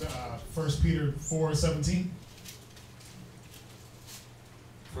 1 Peter 4:17.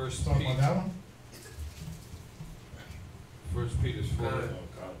 First Talk Peter, about that one. 1 Peter's 4.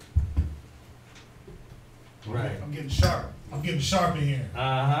 Right. I'm getting sharp. I'm getting sharp in here.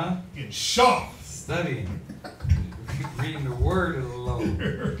 Uh-huh. Getting sharp. Studying. Reading the word of the Lord.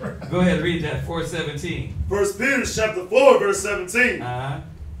 Go ahead, read that. 4:17. 1 Peter chapter 4, verse 17. Uh-huh.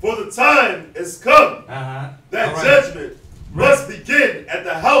 For the time is come Uh-huh. that All right. judgment must begin at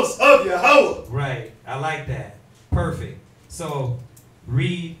the house of Yahweh. Right. I like that. Perfect. So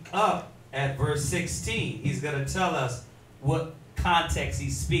read up at verse 16. He's going to tell us what context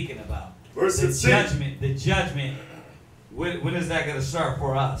he's speaking about. Verse The 16. judgment. When is that going to start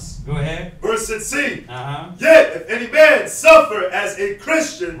for us? Go ahead. Verse 16. Uh-huh. Yet if any man suffer as a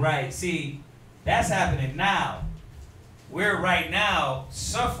Christian. Right. See, that's happening now. We're right now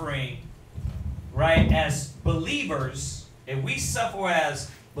suffering, right, as believers. If we suffer as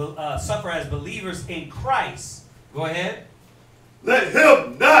believers in Christ, go ahead. Let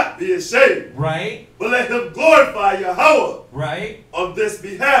him not be ashamed. Right. But let him glorify Yahweh. Right. On this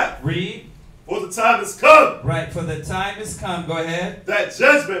behalf. Read. For the time has come. Right. For the time has come. Go ahead. That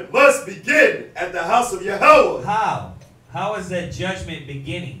judgment must begin at the house of Yahweh. How? How is that judgment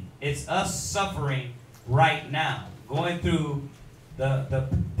beginning? It's us suffering right now. Going through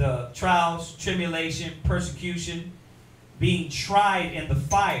the trials, tribulation, persecution, being tried in the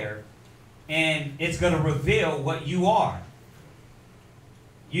fire, and it's going to reveal what you are.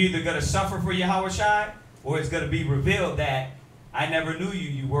 You're either going to suffer for Yahweh Shai, or it's going to be revealed that I never knew you,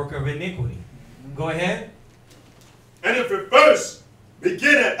 you worker of iniquity. Go ahead. And if it first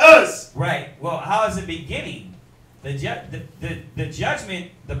begin at us. Right. Well, how is it beginning? The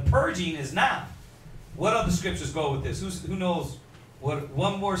judgment, the purging is now. What other scriptures go with this? Who knows what?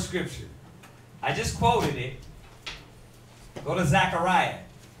 One more scripture. I just quoted it. Go to Zechariah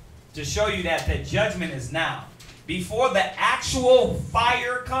to show you that the judgment is now. Before the actual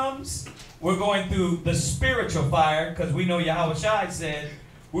fire comes, we're going through the spiritual fire, because we know Yahweh Shai said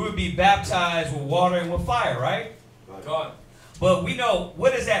we would be baptized with water and with fire, right? God. But we know,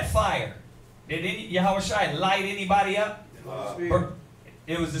 what is that fire? Did Yahweh Shai light anybody up?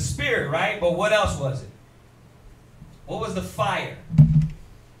 It was the Spirit, right? But what else was it? What was the fire?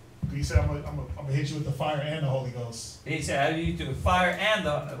 He said, I'm gonna hit you with the fire and the Holy Ghost. He said, I need to the fire and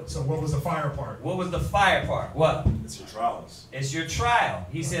the... So what was the fire part? What was the fire part? What? It's your trials. It's your trial.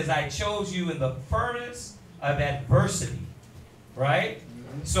 He says, I chose you in the furnace of adversity. Right?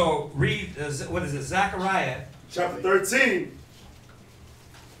 Mm-hmm. So read, what is it? Zechariah. Chapter 13.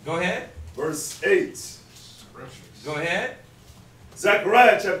 Go ahead. Verse 8. Go ahead.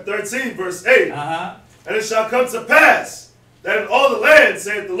 Zechariah chapter 13, verse 8. Uh-huh. And it shall come to pass that in all the land,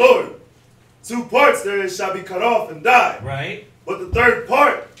 saith the Lord, 2 parts therein shall be cut off and die. Right. But the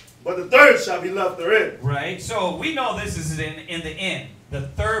third shall be left therein. Right. So we know this is in the end. The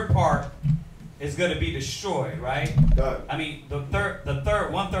third part is going to be destroyed, right? God. I mean, the third,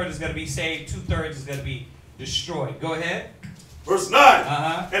 1/3 is going to be saved, 2/3 is going to be destroyed. Go ahead. Verse 9.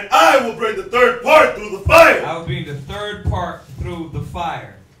 Uh-huh. And I will bring the third part through the fire. I will bring the third part through the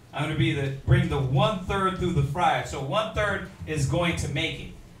fire. I'm going to bring the 1/3 through the fire. So 1/3 is going to make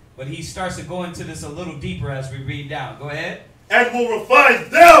it. But he starts to go into this a little deeper as we read down. Go ahead. And will refine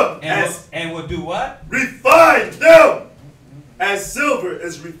them and will do what? Refine them as silver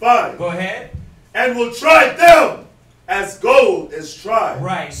is refined. Go ahead. And will try them as gold is tried.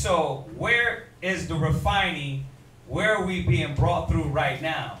 Right. So where is the refining? Where are we being brought through right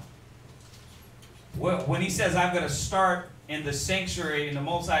now? When he says, I'm going to start in the sanctuary, in the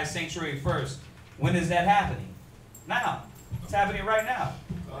Most High sanctuary first, when is that happening? Now. It's happening right now.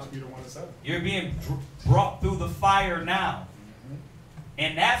 You're being brought through the fire now.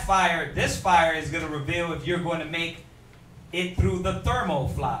 And that fire, this fire is going to reveal if you're going to make it through the thermal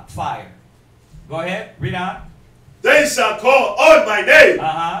fire. Go ahead, read on. They shall call on my name,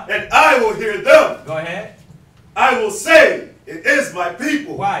 and I will hear them. Go ahead. I will say, it is my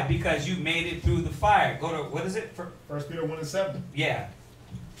people. Why? Because you made it through the fire. Go to, what is it? 1 Peter 1:7. Yeah.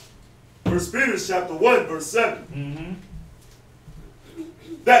 1 Peter chapter 1, verse 7.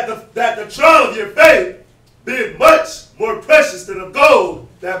 That the trial of your faith, being much more precious than of gold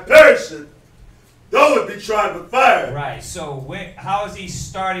that perisheth, though it be tried with fire. Right. So how is he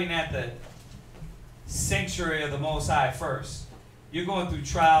starting at the sanctuary of the Most High first? You're going through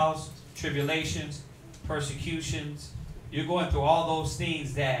trials, tribulations, persecutions. You're going through all those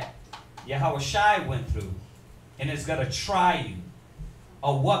things that Yahushua went through. And it's going to try you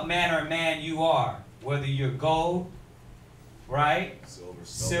of what manner of man you are. Whether you're gold, right?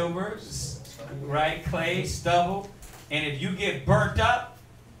 Silver, right? Clay, stubble. And if you get burnt up,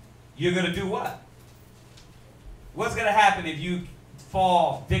 you're going to do what? What's going to happen if you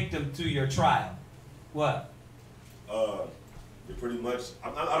fall victim to your trial? What? You're pretty much, I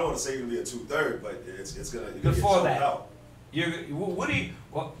don't want to say you're going to be a 2/3, but it's going to, before that, out. What do you,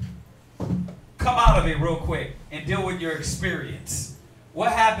 come out of it real quick and deal with your experience.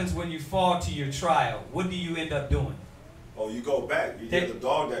 What happens when you fall to your trial? What do you end up doing? Oh, you go back. You get the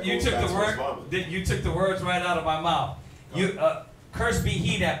dog that goes back to his vomit. You took the words right out of my mouth. Cursed be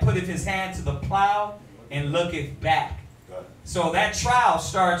he that putteth his hand to the plow and looketh back. So that trial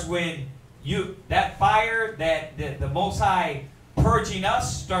starts when that fire, that the Most High purging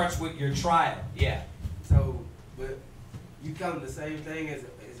us starts with your trial. Yeah. So, but you count the same thing as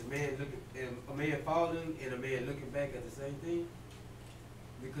a man looking, a man falling and a man looking back at the same thing,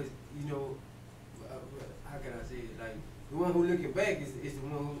 because how can I say it? Like the one who looking back is the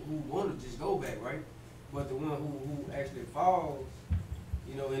one who want to just go back, right? But the one who actually falls,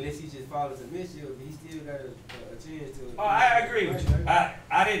 unless he just follows a mischief, he still got a chance to. Oh, I agree with you.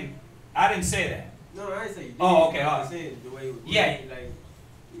 I didn't say that. No, I didn't say you did. Oh, okay. I'm saying the way it was like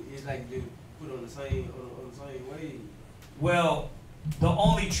it's like they put on the same way. Well, the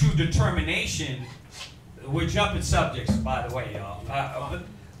only true determination. We're jumping subjects, by the way, y'all.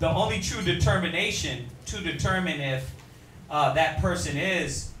 The only true determination to determine if that person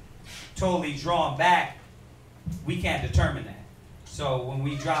is totally drawn back, we can't determine that. So when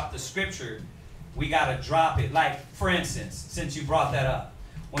we drop the scripture, we got to drop it. Like, for instance, since you brought that up,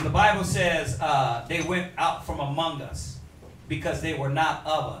 when the Bible says they went out from among us because they were not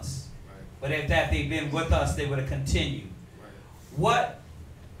of us, but if they'd been with us, they would have continued. What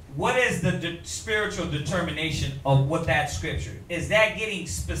is the spiritual determination of what that scripture? Is that getting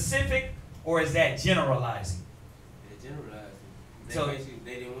specific or is that generalizing? They're generalizing. So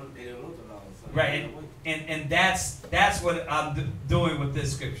they didn't want the law. So right, and that's what I'm doing with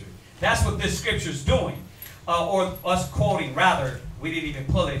this scripture. That's what this scripture's doing. Or us quoting, rather, we didn't even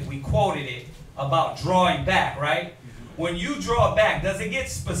pull it, we quoted it about drawing back, right? When you draw back, does it get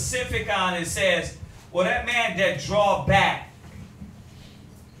specific on it? Says, well, that man that draw back,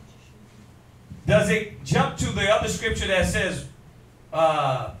 does it jump to the other scripture that says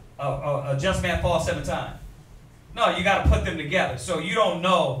a just man falls 7 times? No, you got to put them together. So you don't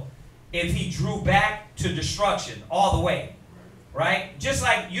know if he drew back to destruction all the way, right? Just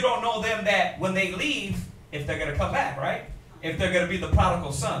like you don't know them that when they leave, if they're going to come back, right? If they're going to be the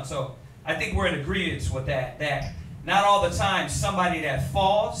prodigal son. So I think we're in agreement with that. That not all the time somebody that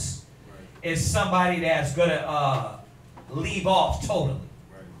falls is somebody that's going to leave off totally.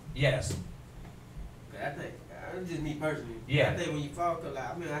 Yes. I think, just me personally. Yeah. I think when you fall, cause like,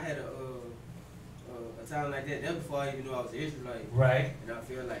 I had a time like that. That before I even knew I was an Israelite. Right. And I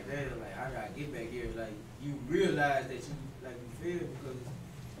feel like, damn, like I gotta get back here. Like you realize that you fail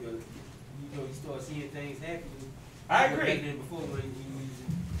because you start seeing things happen. I agree. Than before when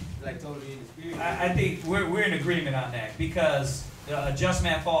you like totally in the spirit. I think we're in agreement on that because a just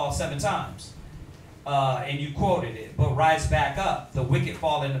man falls 7 times, and you quoted it, but rise back up. The wicked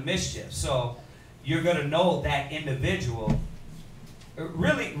fall into mischief. So you're going to know that individual.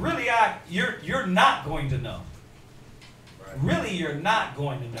 Really, you're not going to know. Right. Really, you're not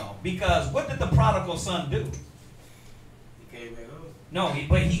going to know because what did the prodigal son do? He came back home. No,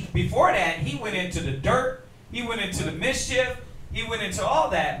 before that, he went into the dirt. He went into the mischief. He went into all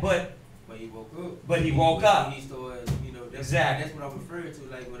that, but he woke up. But he woke up. He started, that's what I'm referring to.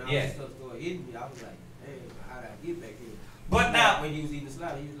 Like when all this stuff started hitting me, I was like, man, how did I get back here? But now, when he was eating the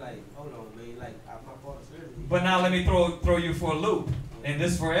slaughter, he was like, hold on, man, like my father's surgery. But now let me throw you for a loop, and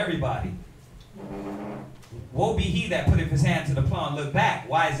this for everybody. Woe be he that putteth his hand to the plow and look back.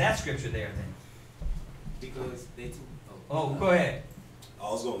 Why is that scripture there then? Because they too. Oh, go ahead. I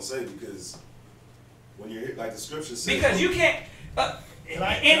was going to say because when you're like the scripture says. Because you can't. No,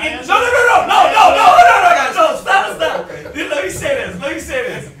 Stop. Let me say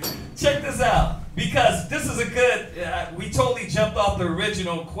this. Check this out. Because this is a good, we totally jumped off the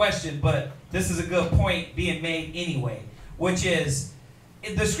original question, but this is a good point being made anyway, which is,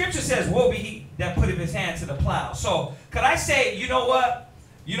 the scripture says, woe be he that putteth his hand to the plow. So, could I say, you know what,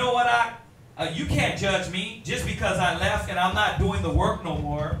 you can't judge me just because I left and I'm not doing the work no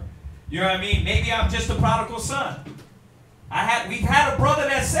more. You know what I mean? Maybe I'm just a prodigal son. We've had a brother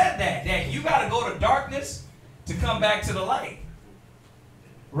that said that you got to go to darkness to come back to the light.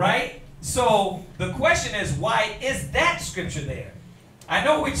 Right? So the question is, why is that scripture there? I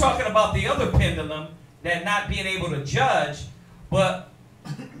know we're talking about the other pendulum, that not being able to judge, but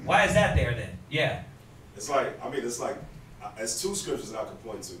why is that there then? Yeah. It's like, it's two scriptures that I could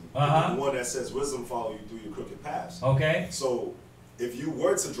point to. Uh-huh. The one that says, wisdom follow you through your crooked paths. Okay. So if you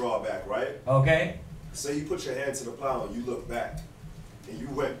were to draw back, right? Okay. Say you put your hand to the plow and you look back, and you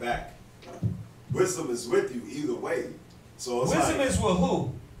went back. Wisdom is with you either way. So it's wisdom is with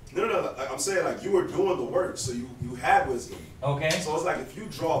who? No. I'm saying like you were doing the work, so you had wisdom. Okay. So it's like if you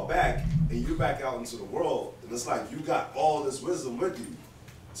draw back and you back out into the world, and it's like you got all this wisdom with you.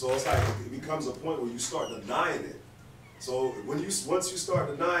 So it's like it becomes a point where you start denying it. So once you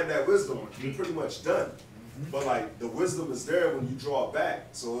start denying that wisdom, you're pretty much done. But like the wisdom is there when you draw back.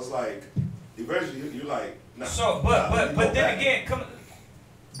 So it's like eventually you're like, nah. So but then again,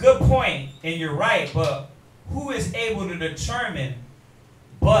 good point, and you're right. But who is able to determine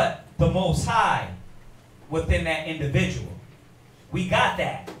but the Most High within that individual? We got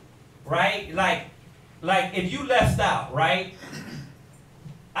that, right? Like if you left out, right?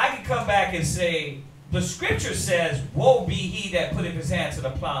 I can come back and say, the scripture says, woe be he that putteth his hand to the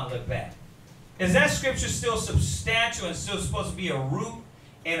plow and look back. Is that scripture still substantial and still supposed to be a root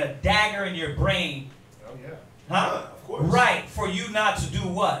and a dagger in your brain? Oh, yeah. Huh? Yeah, of course. Right, for you not to do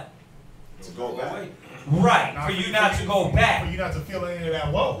what? To go back. Right, for you not to go back. For you not to feel any of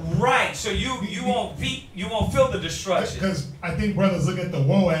that woe. Right, so you won't feel the destruction. Because I think brothers look at the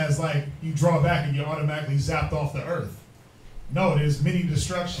woe as like you draw back and you're automatically zapped off the earth. No, there's many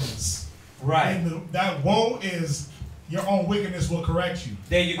destructions. Right. And that woe is your own wickedness will correct you.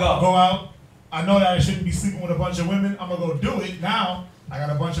 There you go. I'll go out. I know that I shouldn't be sleeping with a bunch of women. I'm gonna go do it now. I got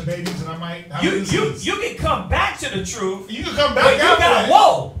a bunch of babies and I might have you can come back to the truth. You can come back. But you got a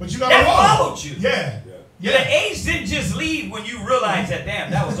woe. But you got that a woe. followed you. Yeah. Yeah. The age didn't just leave when you realized that,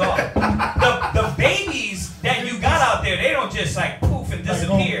 damn, that was all. the babies that you got out there, they don't just like poof and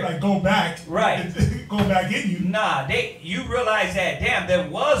disappear. Like go back. Right. Go back in you. Nah, you realize that, damn, there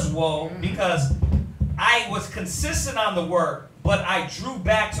was woe because I was consistent on the work, but I drew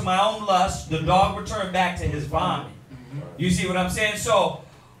back to my own lust. The dog returned back to his vomit. You see what I'm saying? So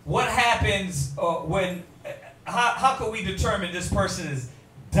what happens when, how can we determine this person is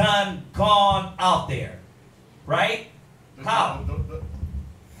done, gone, out there? Right? How?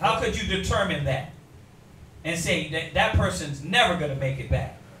 How could you determine that? And say that person's never going to make it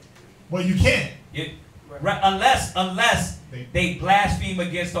back? Well, you can't. Right, unless they blaspheme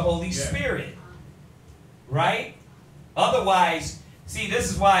against the Holy Spirit. Right? Otherwise, see, this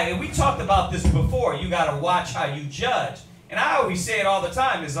is why, and we talked about this before, you got to watch how you judge. And I always say it all the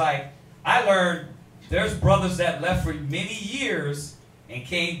time, it's like, I learned there's brothers that left for many years and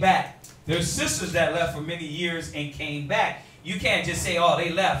came back. There's sisters that left for many years and came back. You can't just say, oh, they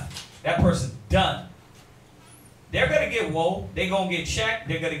left. That person's done. They're going to get woe. They're going to get checked.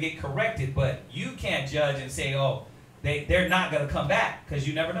 They're going to get corrected. But you can't judge and say, oh, they're not going to come back, because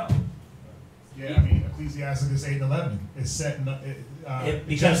you never know. Yeah, I mean, Ecclesiastes 8:11 is set in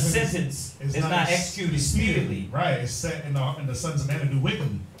because sentence is not executed speedily. Right, it's set in the sons of men who do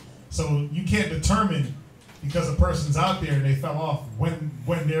wickedly. So you can't determine, because a person's out there and they fell off, when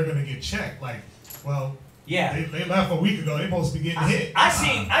they're going to get checked. Like, well, yeah, they left a week ago. They're supposed to be getting hit.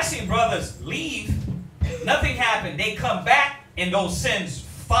 I seen brothers leave. Nothing happened. They come back and those sins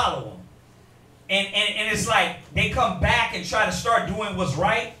follow them. And it's like they come back and try to start doing what's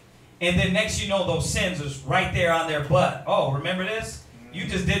right. And then next you know, those sins is right there on their butt. Oh, remember this? You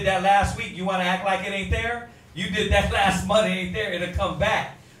just did that last week. You want to act like it ain't there? You did that last month, ain't there? It'll come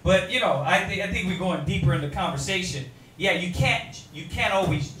back. But you know, I think we're going deeper in the conversation. Yeah, you can't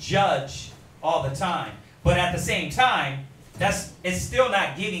always judge all the time, but at the same time, it's still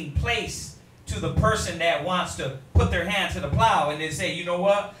not giving place to the person that wants to put their hand to the plow and then say, you know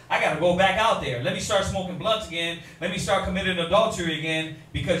what, I got to go back out there. Let me start smoking blunts again. Let me start committing adultery again,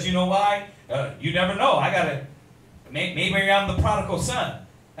 because you know why? You never know. I got to, maybe I'm the prodigal son.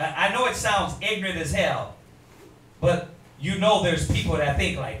 I know it sounds ignorant as hell, but you know there's people that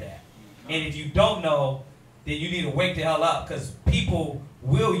think like that. And if you don't know, then you need to wake the hell up, because people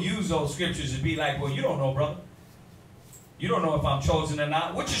will use those scriptures to be like, well, you don't know, brother. You don't know if I'm chosen or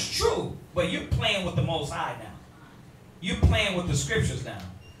not, which is true. But you're playing with the Most High now. You're playing with the scriptures now.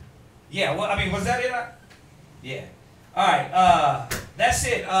 Yeah, well, I mean, was that it? Yeah. All right, that's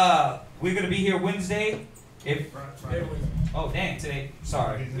it. We're going to be here Wednesday. Oh, dang, today.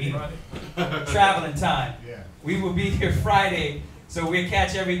 Sorry. Traveling time. Yeah. We will be here Friday. So we'll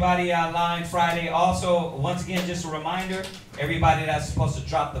catch everybody online Friday. Also, once again, just a reminder, everybody that's supposed to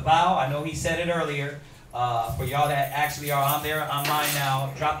drop the vow, I know he said it earlier, for y'all that actually are on there online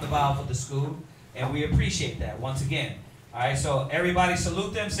now, drop the vow for the school, and we appreciate that once again. All right, so everybody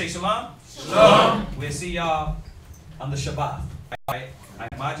salute them, say shalom. Shalom. We'll see y'all on the Shabbat. All right.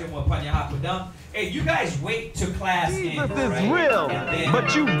 Hey, you guys wait to class. Jesus is real,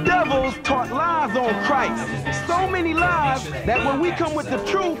 but you devils taught lies on Christ. So many lies that when we come with the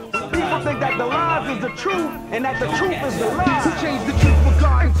truth, people think that the lies is the truth and that the truth is the lie. Who changed the truth for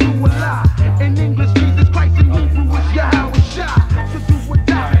God into a lie? In English, Jesus Christ, in Hebrew, is Yahweh Shai. So do or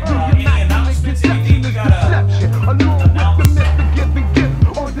die, do you not make deception is deception. Along with the myth, the giving gift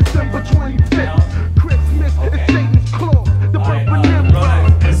on December 25th. Christmas is Satan's claw, the birth of Nimrod.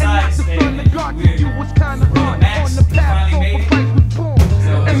 And not the son of God to you was kind of hard. On the path, so for Christ was born.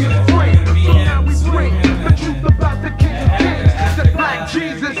 And it's great, so now we bring the truth about the King of Kings. The black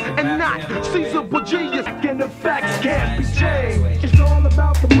Jesus and not Caesar Borgias. And the facts can't be changed. It's all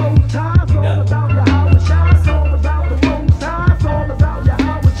about the Most High, it's all about Yahweh Shai, it's all about the Most High, it's all about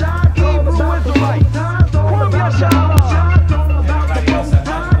Yahweh Shai, it's all about the Most High, it's all about Yahweh Shai, it's all about the Most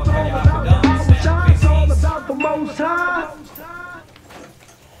High, it's all about Yahweh Shai, it's all about the Most High.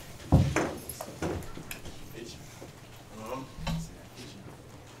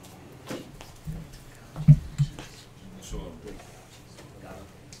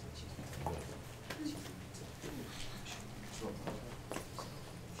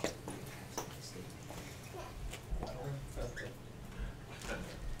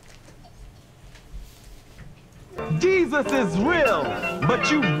 Jesus is real,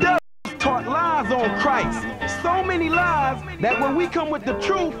 but you devils taught lies on Christ. So many lies that when we come with the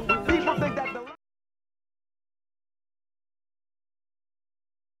truth, people think that